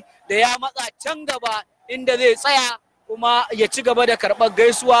lokaci da ya matsa can gaba inda zai tsaya kuma ya ci gaba da karɓar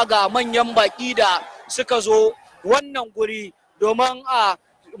gaisuwa ga manyan baƙi da suka zo wannan guri domin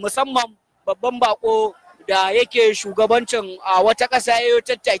musamman babban bako da yake shugabancin wata ƙasa ya yi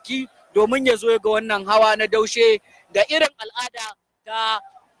tattaki domin ya zo ga wannan hawa na daushe da irin al'ada ta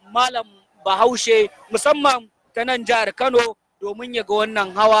malam Bahaushe musamman ta nan jihar Kano, domin ya ga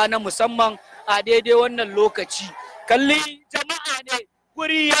wannan hawa na musamman a daidai wannan lokaci. Kalli jama'a ne,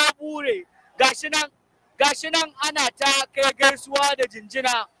 guri ya bure, gashi nan ana ta kai gaisuwa da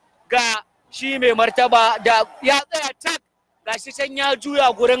jinjina ga shi mai martaba da ya tsaya tak. Gashi can ya juya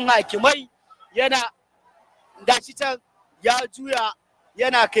gurin hakimai, gashi can ya juya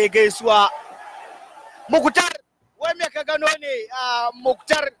yana kai gaisuwa. Muktar, wai me ka gano ne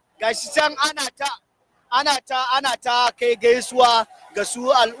Muktar? Gashi can ana ta kai gaisuwa ga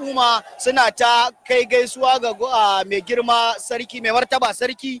su al'umma, suna ta kai gaisuwa ga mai girma sarki, mai martaba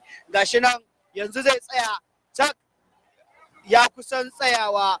sarki. Gashi nan yanzu zai tsaya tak, ya kusan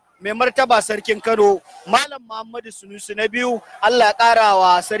tsayawa mai martaba sarkin Kano Malam Muhammadu Sunusi na biyu. Allah ya ƙara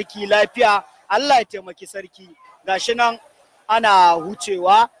wa sarki lafiya, Allah ya taimaki sarki. Gashi nan ana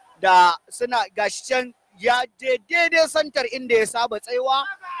hucewa da suna gashi can ya je daidai santar inda ya saba tsayawa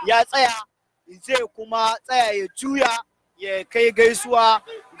ya tsaya zai kuma tsaya ya juya ya kai gaisuwa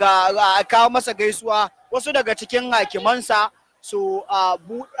ga kawo masa gaisuwa wasu daga cikin hakimansa su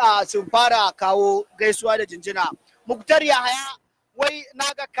fara kawo gaisuwa da jinjina. Muktar Yahaya wai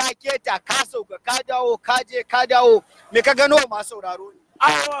naga ka keta ka sauka ka dawo ka je ka dawo me ka gano masu sauraro ne?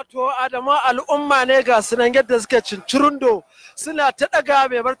 Wato Adamu al'umma ne ga sunan yadda suke cincirundo suna ta daga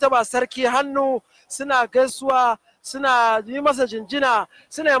mai martaba sarki hannu suna gaisuwa suna yi masa jinjina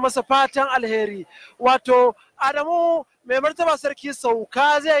suna yi masa fatan alheri. Wato Adamu mai martaba sarki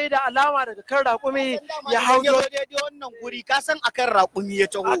sauka zai yi da alama daga kan raƙumi ya hau daidai wannan guri ka san akan raƙumi ya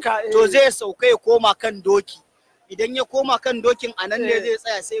taho to zai sauka ya koma kan doki. Idan ya koma kan dokin a nan ne zai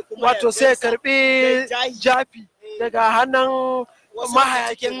tsaya sai kuma wato sai karbi jafi daga hannun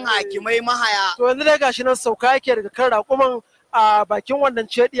mahaya cikin hakimai mahaya. To yanzu dai gashi nan sauka yake daga kan raƙuman a bakin wannan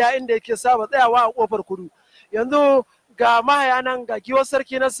cediya inda yake saba tsayawa a kofar kudu. Yanzu ga mahaya nan ga giwar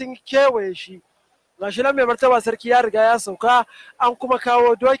sarki na sun kewaye shi. Gashi nan mai martaba sarki ya riga ya sauka an kuma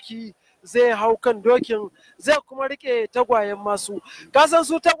kawo doki zai hau kan dokin zai kuma rike tagwayen masu. Ka san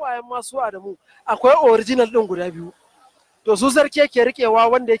su tagwayen masu Adamu akwai original din guda biyu. To su sarki yake rikewa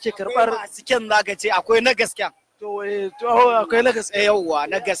wanda yake karbar cikin zaka ce akwai na gasken. To akwai na gasken. Yawwa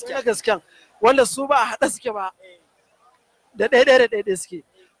na gasken. Na gasken wanda su ba a haɗa suke ba. Da ɗaya suke.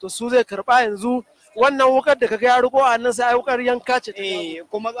 To su zai karba yanzu wannan wukar da kaga ya rigo a nan sai wukar yanka ce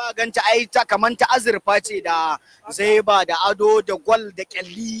kuma za a ganta ai ta kaman ta azurfa ce da zaiba da ado da gwal da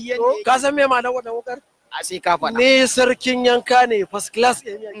kyalli ka san me ma'anar wannan wukar a sai ka faɗa ne sarkin yanka ne first class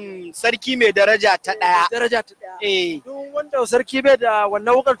sarki mai daraja ta ɗaya duk wanda sarki bai da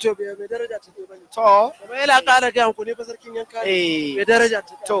wannan wukar to bai daraja ta ɗaya bane to kuma yana ƙara ga ku ne fa sarkin yanka ne bai daraja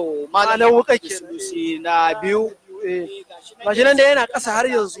ta ɗaya to ma'anar wukar ke na biyu gashi nan da yana ƙasa har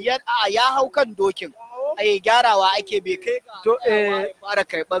yanzu ya hau kan dokin gyarawa ake bai kai ga fara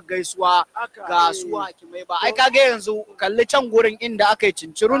karɓar gaisuwa ga su hakimai ba ai kaga yanzu kalli can gurin inda aka yi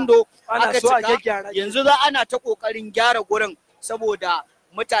cincirundo aka cika yanzu za ana ta kokarin gyara gurin saboda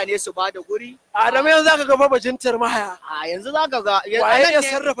mutane su ba da guri. Adamu yanzu zaka ga mabajintar mahaya. Yanzu zaka ga waye ya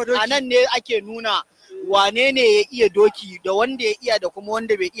sarrafa doki. A nan ne ake nuna wane ne ya iya doki da wanda ya iya da kuma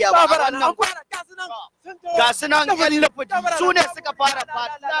wanda bai iya ba. Ga su nan yan lafudi su ne suka fara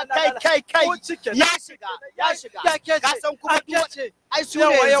kai ya shiga ka san kuma ai su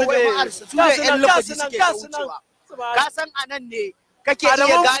ne yanzu jama'ar su ne yan lafudi suke wucewa. Ka san a nan ne kake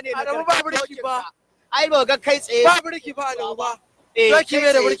iya gane da dokin ba. Ai ba ga kai tsaye ba birki ba da ba. Doki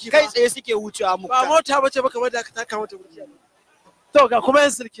bai da birki kai tsaye suke wucewa muku. Ba mota bace ba kamar da aka taka mata birki. To ga kuma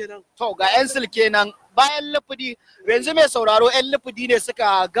yan silke nan. To ga yan silke nan bayan lufudi yanzu mai sauraro yan lufudi ne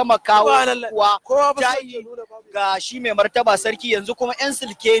suka gama kawo kuwa jayi ga shi mai martaba sarki yanzu kuma yan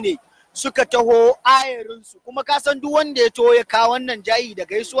silke ne suka taho ayarinsu kuma ka san duk wanda ya taho ya kawo wannan jayi da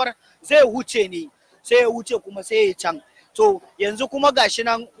gaisuwar zai wuce ne sai ya wuce kuma sai ya can. To yanzu kuma gashi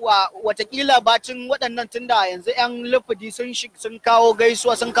nan watakila bacin waɗannan tunda yanzu 'yan lufudi sun kawo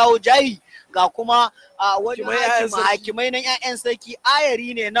gaisuwa sun kawo jayi ga kuma wani hakimai nan 'ya'yan sarki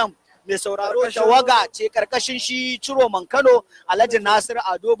ayari ne nan mai sauraro tawaga ce karkashin shi Ciroman Kano Alhaji Nasir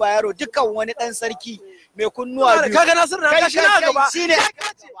Ado Bayero dukkan wani ɗan sarki mai kunnuwa biyu. Kaga Nasir na kashi na gaba. Shine ya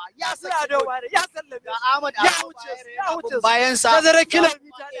Nasir Ado Bayero ya sallame. Ga Ahmad ya wuce bayan sa. Tazarar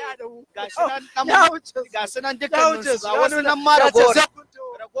kilomita ɗaya da mu. Ga sunan dukkan su ga wani nan ma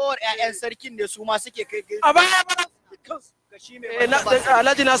ragowar 'ya'yan sarkin ne su ma suke kai gai. A baya bara ga shi mai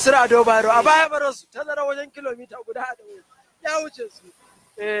Alhaji Nasir Ado Bayero a baya bara su tazarar wajen kilomita guda da mu. Ya wuce su.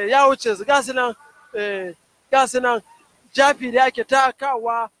 Ya wuce su ga su nan jafi da ake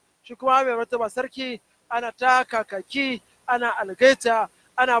takawa shi kuma mai martaba sarki ana ta kakaki ana algaita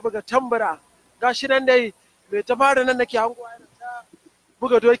ana buga tambura ga shi nan dai mai ta fara nan nake hango yana ta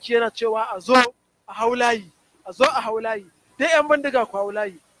buga doki yana cewa a zo a haulayi dai yan bindiga ku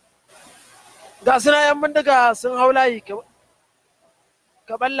haulayi ga su nan yan bindiga sun haulayi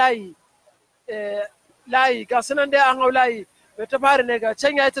kaban layi ga su nan dai an haulayi bai ta fara ne ga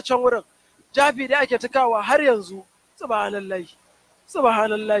can ya yi ta can wurin jafi da ake tukawa har yanzu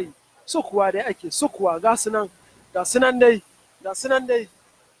subhanallahi sukuwa dai ake sukuwa ga sunan dai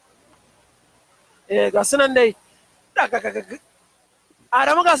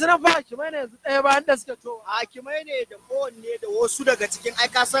Adamu ga sunan fa hakimai ne yanzu ɗaya bayan da suka to hakimai ne da kowanne da wasu daga cikin ai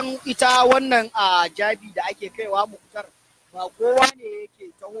ka san ita wannan jabi da ake kaiwa muktar ba kowa ne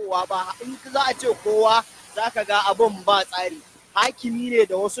yake tahowa ba in za a ce kowa za ka ga abin ba tsari hakimi ne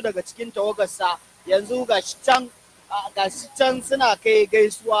da wasu daga cikin tawagarsa yanzu ga shi can suna kai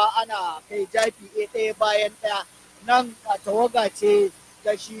gaisuwa ana kai jafi ɗaya bayan ɗaya nan a tawaga ce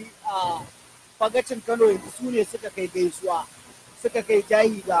da shi a fagacin Kano yanzu su ne suka kai gaisuwa suka kai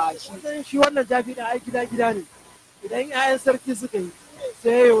jahi ga shi wannan jafi da ai gida ne idan 'ya'yan sarki suka yi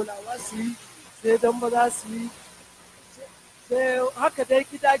sai Yola su yi sai Damba za su yi sai haka dai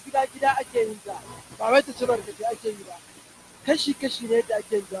gida ake yin ta ba wai ta cibar da ake yi ba kashi ne da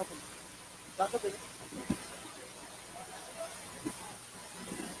ake yin jafin ba ka da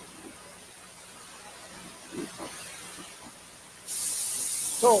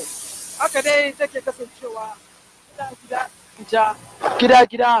to haka dai take kasancewa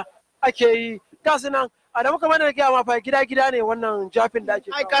gida ake yi kasu nan a da muka mana gaya ma fa gida ne wannan jafin da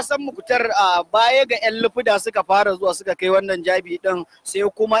ake ai ka san mukutar a baya ga yan lufuda suka fara zuwa suka kai wannan jabi din sai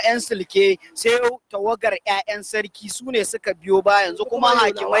kuma yan silke sai tawagar ƴaƴan sarki su ne suka biyo ba yanzu kuma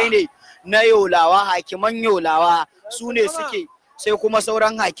hakimai ne na Yolawa hakiman Yolawa su ne suke sai kuma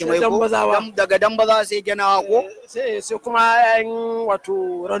sauran hakimai ko daga Dambaza sai Genawa ko sai kuma ƴaƴan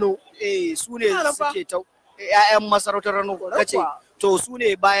wato Rano su ne suke ƴaƴan masarautar Rano kace to su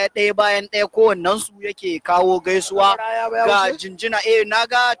ne bayan ɗaya kowannen su yake kawo gaisuwa ga jinjina na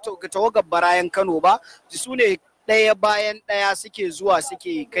ga tawagar barayan Kano ba su ne ɗaya bayan ɗaya suke zuwa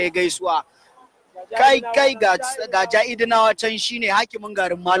suke kai gaisuwa kai ga ja'idinawa can shine hakimin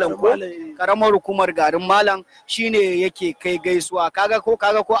garin malam ko karamar hukumar garin malam shine yake kai gaisuwa kaga ko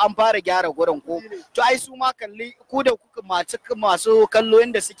an fara gyara gurin ko to ai su ma kalli ku da kuka masu kallo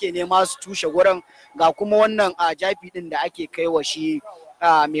inda suke nema su tushe gurin ga kuma wannan a jafi din da ake kai wa shi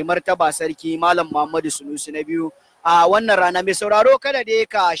mai martaba sarki malam Muhammadu Sunusi na biyu a wannan rana mai sauraro kada dai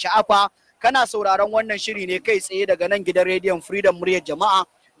ka sha'afa kana sauraron wannan shiri ne kai tsaye daga nan gidan rediyon Freedom muryar jama'a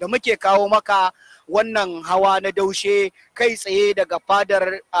da muke kawo maka wannan hawa na daushe kai tsaye daga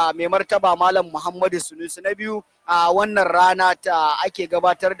fadar mai martaba malam Muhammadu Sunusi na biyu a wannan rana ta ake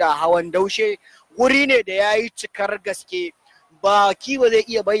gabatar da hawan daushe wuri ne da ya yi cikar gaske ba kiwa zai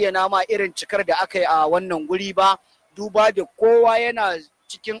iya bayyana ma irin cikar da aka yi a wannan guri ba duba da kowa yana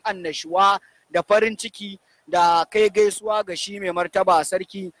cikin annashuwa da farin ciki da kai gaisuwa ga shi mai martaba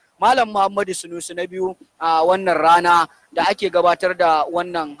sarki malam Muhammadu Sunusi na biyu a wannan rana da ake gabatar da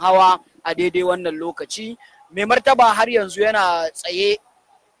wannan hawa a daidai wannan lokaci mai martaba har yanzu yana tsaye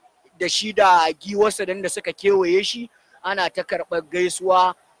da shi da giwarsa da suka kewaye shi ana ta karɓar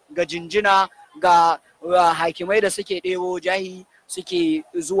gaisuwa ga jinjina ga hakimai da suke ɗebo jahi suke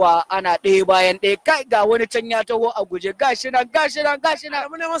zuwa ana ɗaya bayan ɗaya kai ga wani can ya taho a guje gashi nan ai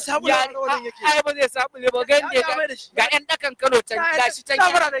ba zai sabule ba gande ga yan dakan Kano can gashi can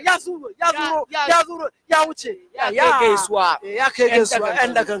ya wuce ya gaisuwa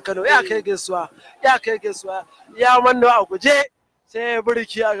yan dakan Kano ya kai gaisuwa ya manno a guje sai ya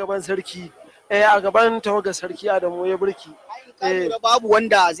burki a gaban sarki a gaban tawagar sarki Adamu ya burki babu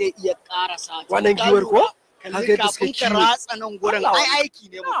wanda zai iya karasa wannan giwar ko kalli kafin ka ratsa nan gurin ai aiki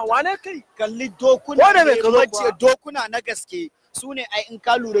ne ba wane kai kalli dokuna na gaske su ne ai in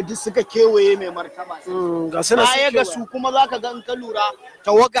ka lura duk suka kewaye mai martaba baya ga su kuma zaka ga in ka lura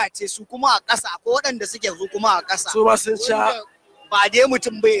tawaga ce su kuma a ƙasa ko waɗanda suke su kuma a ƙasa su ba sun sha ba dai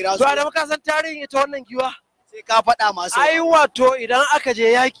mutum bai rasu to da muka san tarihin ita wannan giwa sai ka faɗa masu ai wato idan aka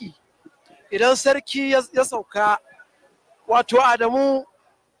je yaƙi idan sarki ya sauka wato Adamu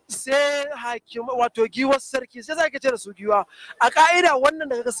sai wato giwar sarki sai zaka ce da su giwa a ka'ida wannan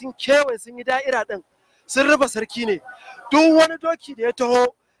da kaga sun kewaye sun yi da'ira din sun rufe sarki ne duk wani doki da ya taho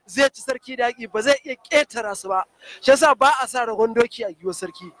zai ci sarki da yaƙi ba zai iya ƙetara su ba shi yasa ba a sa ragon doki a giwar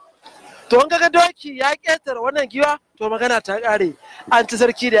sarki to in kaga doki ya ƙetara wannan giwa to magana ta ƙare an ci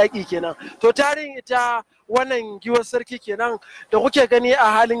sarki da yaƙi kenan to tarihin ita wannan giwar sarki kenan da kuke gani a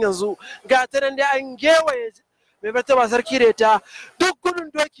halin yanzu ga ta nan dai an gewaye mai martaba sarki da ita duk gudun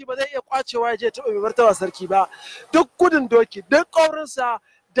doki ba zai iya kwacewa ya je taɓa mai martaba sarki ba duk gudun doki duk ƙaurinsa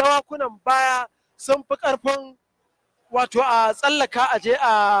dawakunan baya sun fi ƙarfin wato a tsallaka a je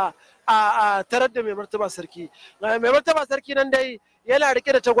a tarar da mai martaba sarki mai martaba sarki nan dai yana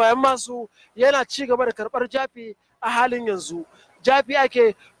rike da tagwayen masu yana ci gaba da karɓar jafi a halin yanzu jafi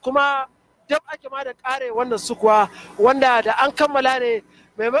ake kuma dab ake ma da ƙare wannan sukuwa wanda da an kammala ne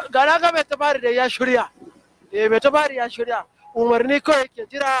ga na ga mai tabari da ya shirya mai tabari ya shirya umarni kawai yake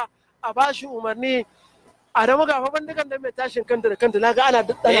jira a bashi umarni a da muga bindigan da mai tashin kanta da kanta naga ana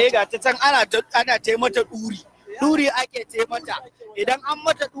daddana ga ta can ana ta mata duri ake ta mata idan an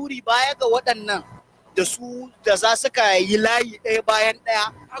mata duri baya ga waɗannan da su da za su ka yi layi ɗaya bayan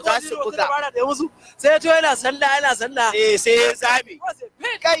ɗaya za su buga sai to yana sallah sai ya zabe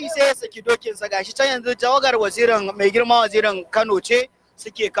kai sai ya saki dokinsa gashi can yanzu jawagar wazirin mai girma wazirin Kano ce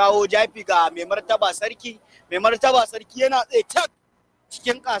suke kawo jafi ga mai martaba sarki yana tsaye tak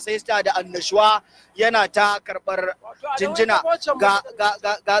cikin kasaista da annashuwa yana ta karɓar jinjina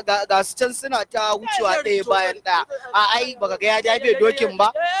ga su can suna ta wucewa ɗaya bayan ɗaya. Ai baka ga ya dafe dokin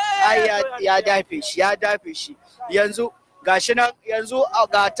ba, ai ya dafe shi yanzu gashi nan, yanzu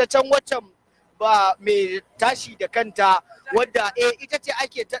ga ta can waccan ba mai tashi da kanta wadda ita ce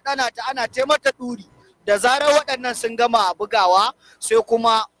ake ta ɗana ta ana taimata ɗuri. Da zarar waɗannan sun gama bugawa sai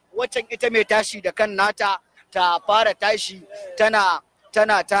kuma waccan ita mai tashi da kan nata ta fara tashi tana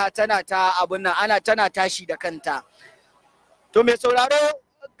ta abun nan tana tashi da kanta. To mai sauraro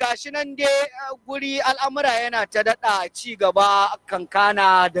gashi nan dai guri al'amura yana ta daɗa ci gaba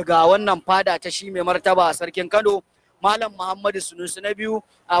kankana daga wannan fada ta shi mai martaba sarkin Kano Malam Muhammadu Sunusi na biyu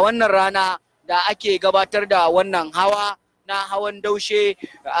a wannan rana da ake gabatar da wannan hawa na hawan daushe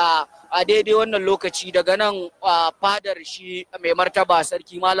a daidai wannan lokaci daga nan fadar shi mai martaba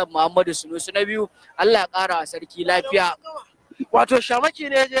sarki Malam Muhammadu Sunusi na biyu. Allah ya ƙara sarki lafiya. Wato shamaki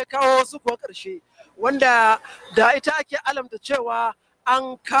ne je kawo su ko ƙarshe wanda da ita ake alamta cewa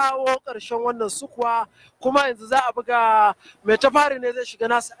an kawo ƙarshen wannan sukuwa, kuma yanzu za a buga mai ta fari ne zai shiga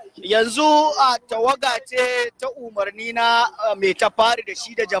nasa aiki. Yanzu a tawaga ce ta umarni na mai ta fari da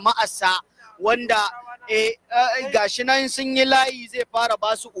shi da jama'arsa wanda gashi nan sun yi layi zai fara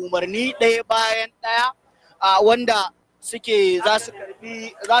ba su umarni ɗaya bayan ɗaya wanda suke za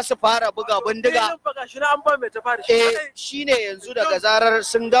su fara buga bindiga. Shine yanzu daga zarar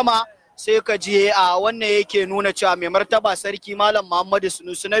sun gama sai ka je a wannan yake nuna cewa mai martaba sarki Malam Muhammadu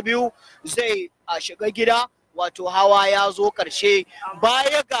Sunusi na biyu zai shiga gida, wato hawa ya zo ƙarshe.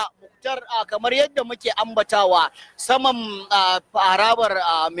 Baya ga muktar kamar yadda muke ambatawa saman harabar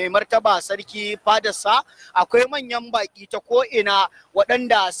mai martaba sarki fadarsa akwai manyan baki ta ko'ina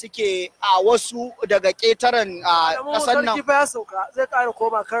waɗanda suke a wasu daga ƙetaren ƙasar nan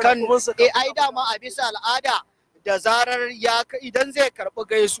kan ai dama a bisa al'ada da zarar idan zai karɓi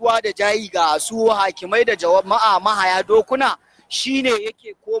gaisuwa da jayi ga su hakimai da jama'a mahaya dokuna shine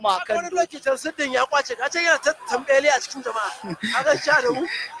yake koma kan doki. Siddin ya kwace ka ce yana ta tambele a cikin jama'a. Aka sha da mu.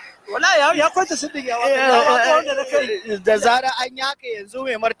 Wallahi ya kwanta siddin ya wato da zarar an yaka yanzu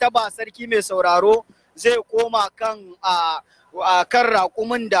mai martaba sarki mai sauraro zai koma kan kan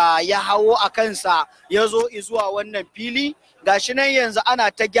raƙumin da ya hawo a kansa ya zo zuwa wannan fili. Gashi nan yanzu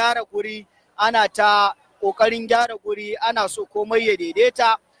ana ta gyara guri, ana ta ƙoƙarin gyara guri, ana so komai ya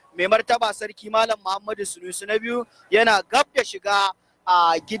daidaita. Mai martaba sarki Malam Muhammadu Sunusi na biyu yana gab da shiga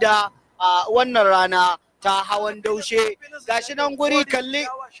a gida a wannan rana ta hawan daushe. Gashi nan guri kalli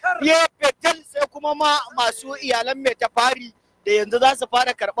ya fetal, sai kuma masu iyalan mai ta fari da yanzu za su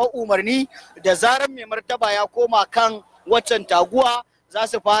fara karɓar umarni da zarar mai martaba ya koma kan waccan taguwa za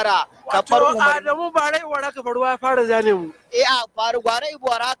su fara karɓar umarni. Adamu ba rai waraka ruwa ya fara zane mu. A faru gwara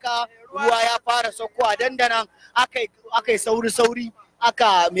ibuwaraka ruwa ya fara saukowa dandanan akai sauri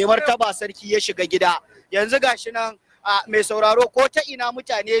aka mai martaba sarki ya shiga gida. Yanzu gashi nan mai sauraro ko ta ina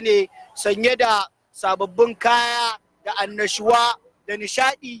mutane ne sanye da sababbin kaya da annashuwa da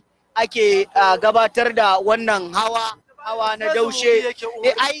nishadi ake gabatar da wannan hawa na daushe.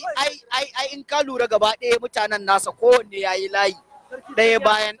 Ai in ka lura gaba ɗaya mutanen nasa kowanne yayi layi ɗaya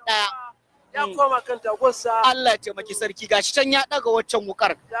bayan ɗaya. Ya koma kan tagonsa. Allah ya taimaki sarki, gashi can ya ɗaga waccan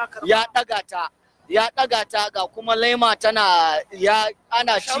wukar, ya ɗaga ta ga kuma laima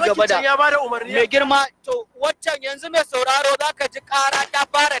ana ci gaba da mai girma. To waccan yanzu mai sauraro zaka ji ƙara ta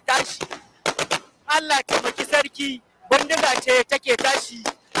fara tashi. Allah ya taimaki sarki, bindiga ce take tashi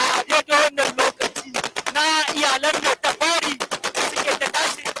a daidai wannan lokaci na iyalan da ta fari da suke ta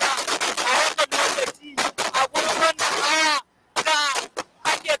tashi a wannan lokaci a gurin wannan haya da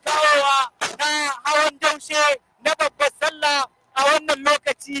ake kawowa na hawan daushe na babbar sallah a wannan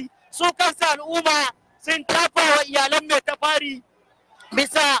lokaci. Su kansu al'umma sun tafa wa iyalan mai ta fari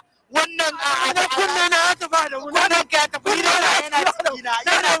bisa wannan kunne na ya tafa da mu. Wannan ka tafi yana cikina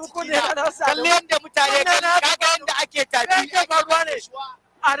kalli yadda mutane kaga yadda ake tafi. Faruwa ne.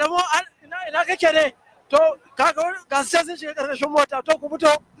 Adamu ina kake ne? To kaga gasar sun shiga karkashin mota, to ku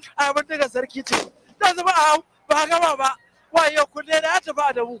fito a abin daga sarki ce. Dan zuba ba gaba ba. Wayo kunne na ya tafi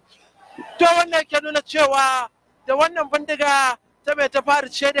Adamu. To wannan ke nuna cewa da wannan bindiga ta mai ta fara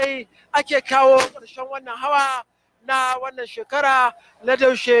ce dai ake kawo ƙarshen wannan hawa na wannan shekara na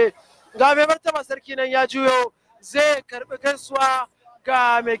daushe. Ga mai martaba sarki nan ya juyo zai karɓi gaisuwa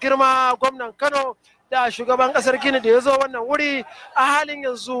ga mai girma gwamnan Kano da shugaban ƙasar Gini da ya zo wannan wuri. A halin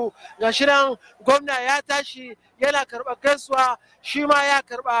yanzu ga shi nan gwamna ya tashi yana karɓar gaisuwa, shi ma ya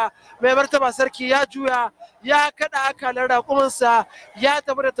karɓa. Mai martaba sarki ya juya ya kaɗa akalar raƙuminsa ya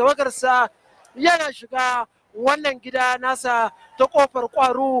tafi da tawagarsa yana shiga wannan gida nasa ta kofar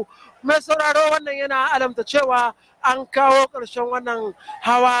kwaru. Mai sauraro wannan yana alamta cewa an kawo ƙarshen wannan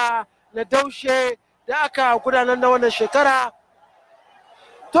hawa na daushe da aka gudanar na wannan shekara.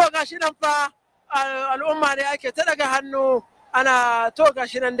 To gashi nan fa al'umma ne ake ta daga hannu ana to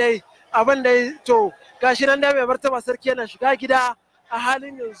gashi nan dai abin dai to gashi nan dai mai martaba sarki yana shiga gida a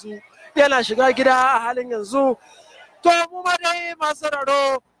halin yanzu to mu ma dai masu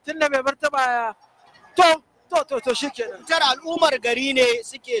raro tunda mai martaba to shikenan tar al'ummar gari ne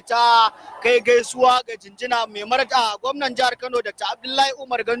suke ta kai gaisuwa ga jinjina mai martaba gwamnan jihar Kano Dr. Abdullahi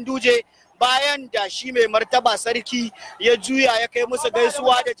Umar Ganduje bayan da shi mai martaba sarki ya juya ya kai musu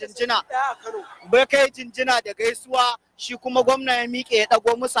gaisuwa da jinjina bai kai jinjina da gaisuwa shi kuma gwamna ya miƙe ya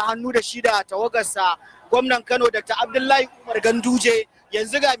ɗago musu hannu da shi da tawagarsa gwamnan Kano Dr. Abdullahi Umar Ganduje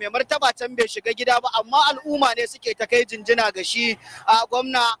yanzu ga mai martaba can bai shiga gida ba amma al'umma ne suke ta kai jinjina ga shi a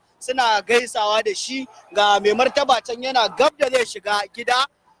gwamna suna gaisawa da shi ga mai martaba can yana gab da zai shiga gida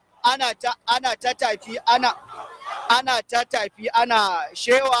ana ta tafi ana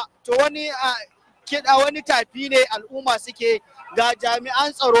shewa to wani kiɗa wani tafi ne al'umma suke ga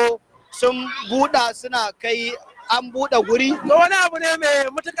jami'an tsaro sun buɗa suna kai an buɗe guri. To wani abu ne mai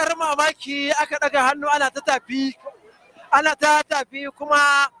matuƙar mamaki aka ɗaga hannu ana ta tafi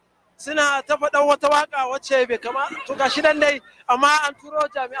kuma suna ta faɗan wata waka wacce bai kama to gashi nan dai amma an turo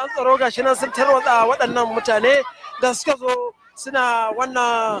jami'an tsaro gashi nan sun tarwatsa waɗannan mutane da suka zo suna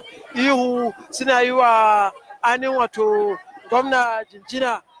wannan ihu suna yi wa ainihin wato gwamna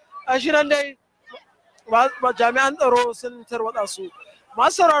jinjina gashi nan dai jami'an tsaro sun tarwatsa su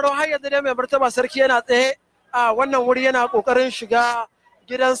masu sauraro har yanzu dai mai martaba sarki yana tsaye a wannan wuri yana kokarin shiga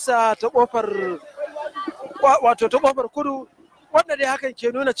gidansa ta kofar kudu wanda dai hakan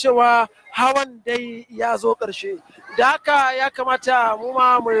ke nuna cewa hawan dai ya zo ƙarshe da haka ya kamata mu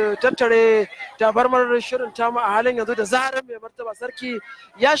ma mu tattare tabarmar shirin tamu a halin yanzu da zarar mai martaba sarki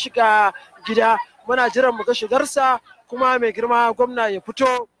ya shiga gida muna jiran mu ga shigarsa kuma mai girma gwamna ya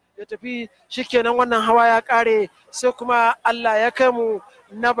fito ya tafi shikenan wannan hawa ya ƙare sai kuma Allah ya kai mu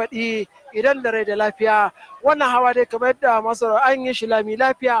na baɗi idan da rai da lafiya wannan hawa dai kamar yadda masu an yi shi lami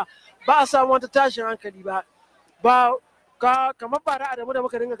lafiya ba a samu wata tashin hankali ba kamar bara Adamu da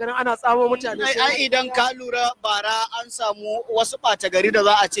muka dinga ganin ana tsamo mutane ai idan ka lura bara an samu wasu ɓata gari da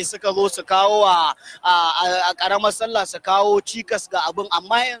za a ce suka zo su kawo a ƙaramar sallah su kawo cikas ga abin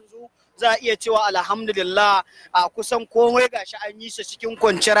amma yanzu za a iya cewa alhamdulillah a kusan komai gashi an yi shi cikin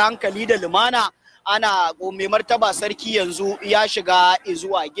kwanciyar hankali da lumana ana mai martaba sarki yanzu ya shiga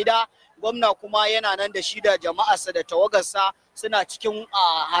zuwa gida gwamna kuma yana nan da shi da jama'arsa da tawagarsa suna cikin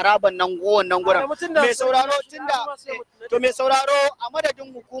haraban nan wannan gurin mai sauraro a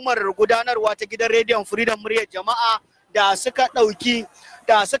madadin hukumar gudanarwa ta gidan rediyon Freedom muryar jama'a da suka ɗauki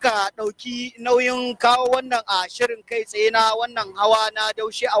nauyin kawo wannan a shirin kai tsaye na wannan hawa na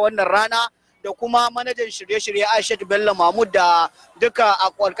daushe a wannan rana da kuma manajan shirye-shirye Aishatu Bello Mahmud da duka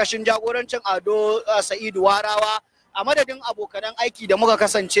a ƙarƙashin jagorancin Ado Sa'idu Warawa a madadin abokanan aiki da muka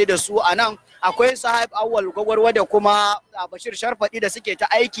kasance da su a nan akwai Sahib Awwal Gwagwarwa da kuma Bashir Sharfadi da suke ta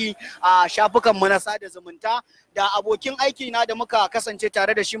aiki a shafukan mu na sada zumunta da abokin aiki na da muka kasance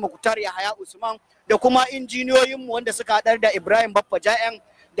tare da shi Muktar Yahaya Usman da kuma injiniyoyin mu wanda suka hadar da Ibrahim Baffa Ja'en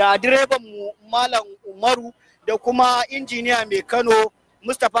da direban mu Malam Umaru da kuma injiniya mai Kano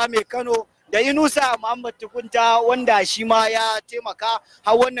Mustapha mai Kano da Inusa Muhammad Tukunta wanda shi ma ya taimaka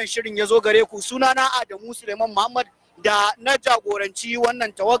har wannan shirin ya zo gare ku sunana Adamu Suleiman Muhammad da na jagoranci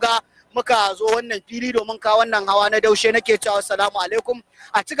wannan tawaga muka zo wannan fili domin ka wannan hawa na daushe nake cewa assalamu alaikum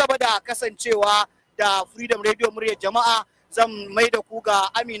a ci gaba da kasancewa da Freedom Radio muryar jama'a zan mai da ku ga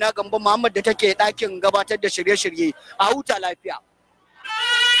Amina Gambo Muhammad da take ɗakin gabatar da shirye-shirye a huta lafiya.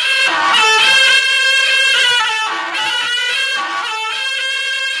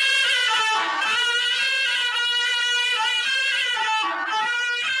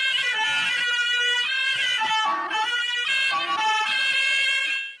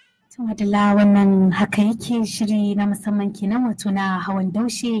 Madalla wannan haka yake shiri na musamman kenan wato na hawan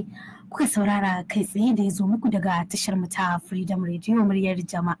daushe kuka saurara kai tsaye da ya zo muku daga tashar mu ta Freedom Radio muryar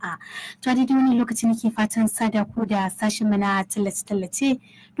jama'a. To a daidai wani lokaci nake fatan sada ku da sashen mu na tallace-tallace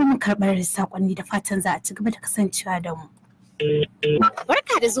domin karɓar sakonni da fatan za a ci gaba da kasancewa da mu.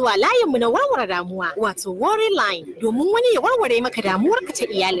 Barka da zuwa layinmu na warware damuwa wato worry line domin wani ya warware maka damuwarka ta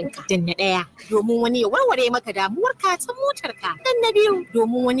iyalinka dan na ɗaya domin wani ya warware maka damuwarka ta motarka dan na biyu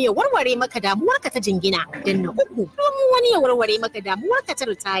domin wani ya warware maka damuwarka ta jingina dan na uku domin wani ya warware maka damuwarka ta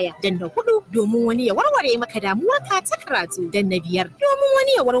ritaya dan na hudu domin wani ya warware maka damuwarka ta karatu dan na biyar domin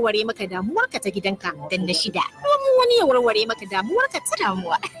wani ya warware maka damuwarka ta gidanka dan na shida domin wani ya warware maka damuwarka ta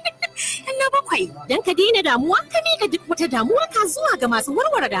damuwa Na bakwai, don ka daina damuwa, ka miƙa duk wata damuwar ka zuwa ga masu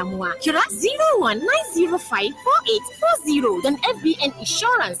warware damuwa. Kira 019054840 don FBN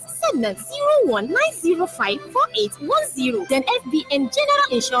Insurance, sannan 019054810 don FBN General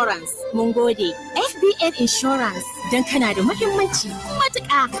Insurance. Mun gode, FBN Insurance don kana da muhimmanci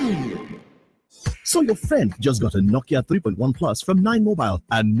matuƙa. So your friend just got a Nokia 3.1 Plus from 9 Mobile,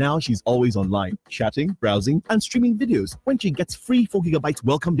 and now she's always online, chatting, browsing, and streaming videos when she gets free 4 GB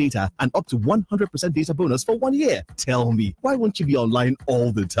welcome data and up to 100% data bonus for 1 year. Tell me, why won't you be online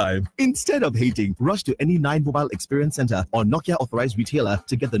all the time? Instead of hating, rush to any 9 Mobile Experience Center or Nokia authorized retailer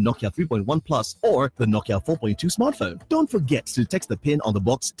to get the Nokia 3.1 Plus or the Nokia 4.2 smartphone. Don't forget to text the PIN on the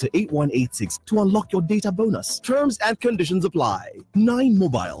box to 8186 to unlock your data bonus. Terms and conditions apply. 9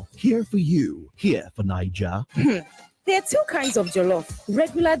 Mobile, here for you. Here for Niger. There are 2 kinds of jollof,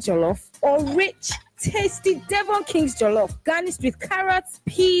 regular jollof or rich, tasty Devon King's jollof, garnished with carrots,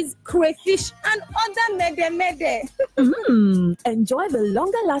 peas, crayfish, and other mede. Enjoy the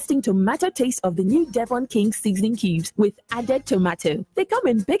longer-lasting tomato taste of the new Devon King's seasoning cubes with added tomato. They come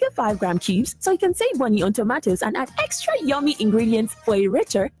in bigger 5-gram cubes, so you can save money on tomatoes and add extra yummy ingredients for a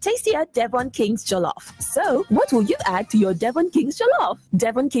richer, tastier Devon King's jollof. So, what will you add to your Devon King's jollof?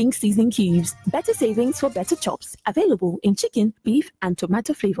 Devon King's seasoning cubes. Better savings for better chops. Available in chicken, beef, and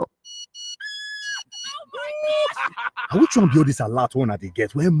tomato flavor. Which one build this a lot one they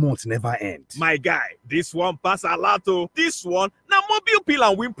get where months never end? My guy, this one pass a lot. This one, now mobile pill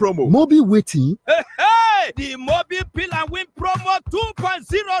and win promo. Mobile waiting. Hey, the mobile pill and win promo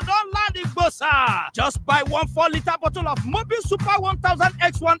 2.0 don't land in Bossa. Just buy 1 4-liter bottle of Mobile Super 1000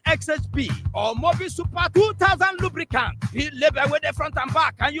 X1 XHP or Mobile Super 2000 lubricant. Fill label with the front and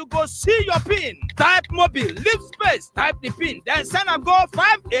back, and you go see your pin. Type mobile, leave space, type the pin, then send and go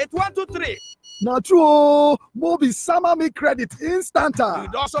 58123. Now true, Mobi Sama me credit instanta.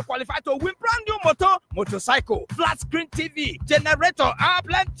 You'd also qualify to win brand new motorcycle, flat screen TV, generator, and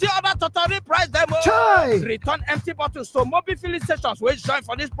plenty other totally price demo. Chai! Return empty bottles to Mobi filling stations will join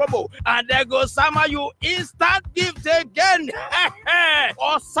for this promo, and they go Sama you instant gift again.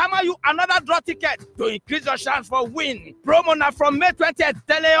 Or Sama you another draw ticket to increase your chance for win. Promo now from May 20th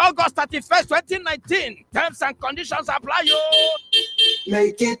till August 31st, 2019. Terms and conditions apply. Yo.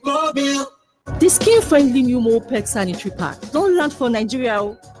 Make it mobile. The skin-friendly new moped sanitary pad don land for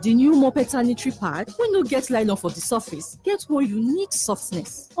Nigeria. The new moped sanitary pad wey no get nylon for the surface get one unique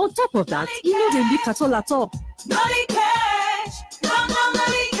softness. On top of that, e no dey leak at all. No leakage, no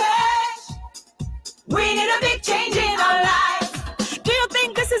leakage. We need a big change in our lives. Do you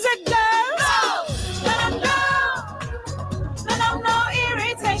think this is a girl? No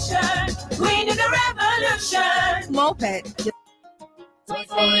irritation. We need a revolution. Moped.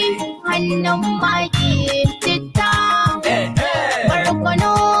 I know my kid.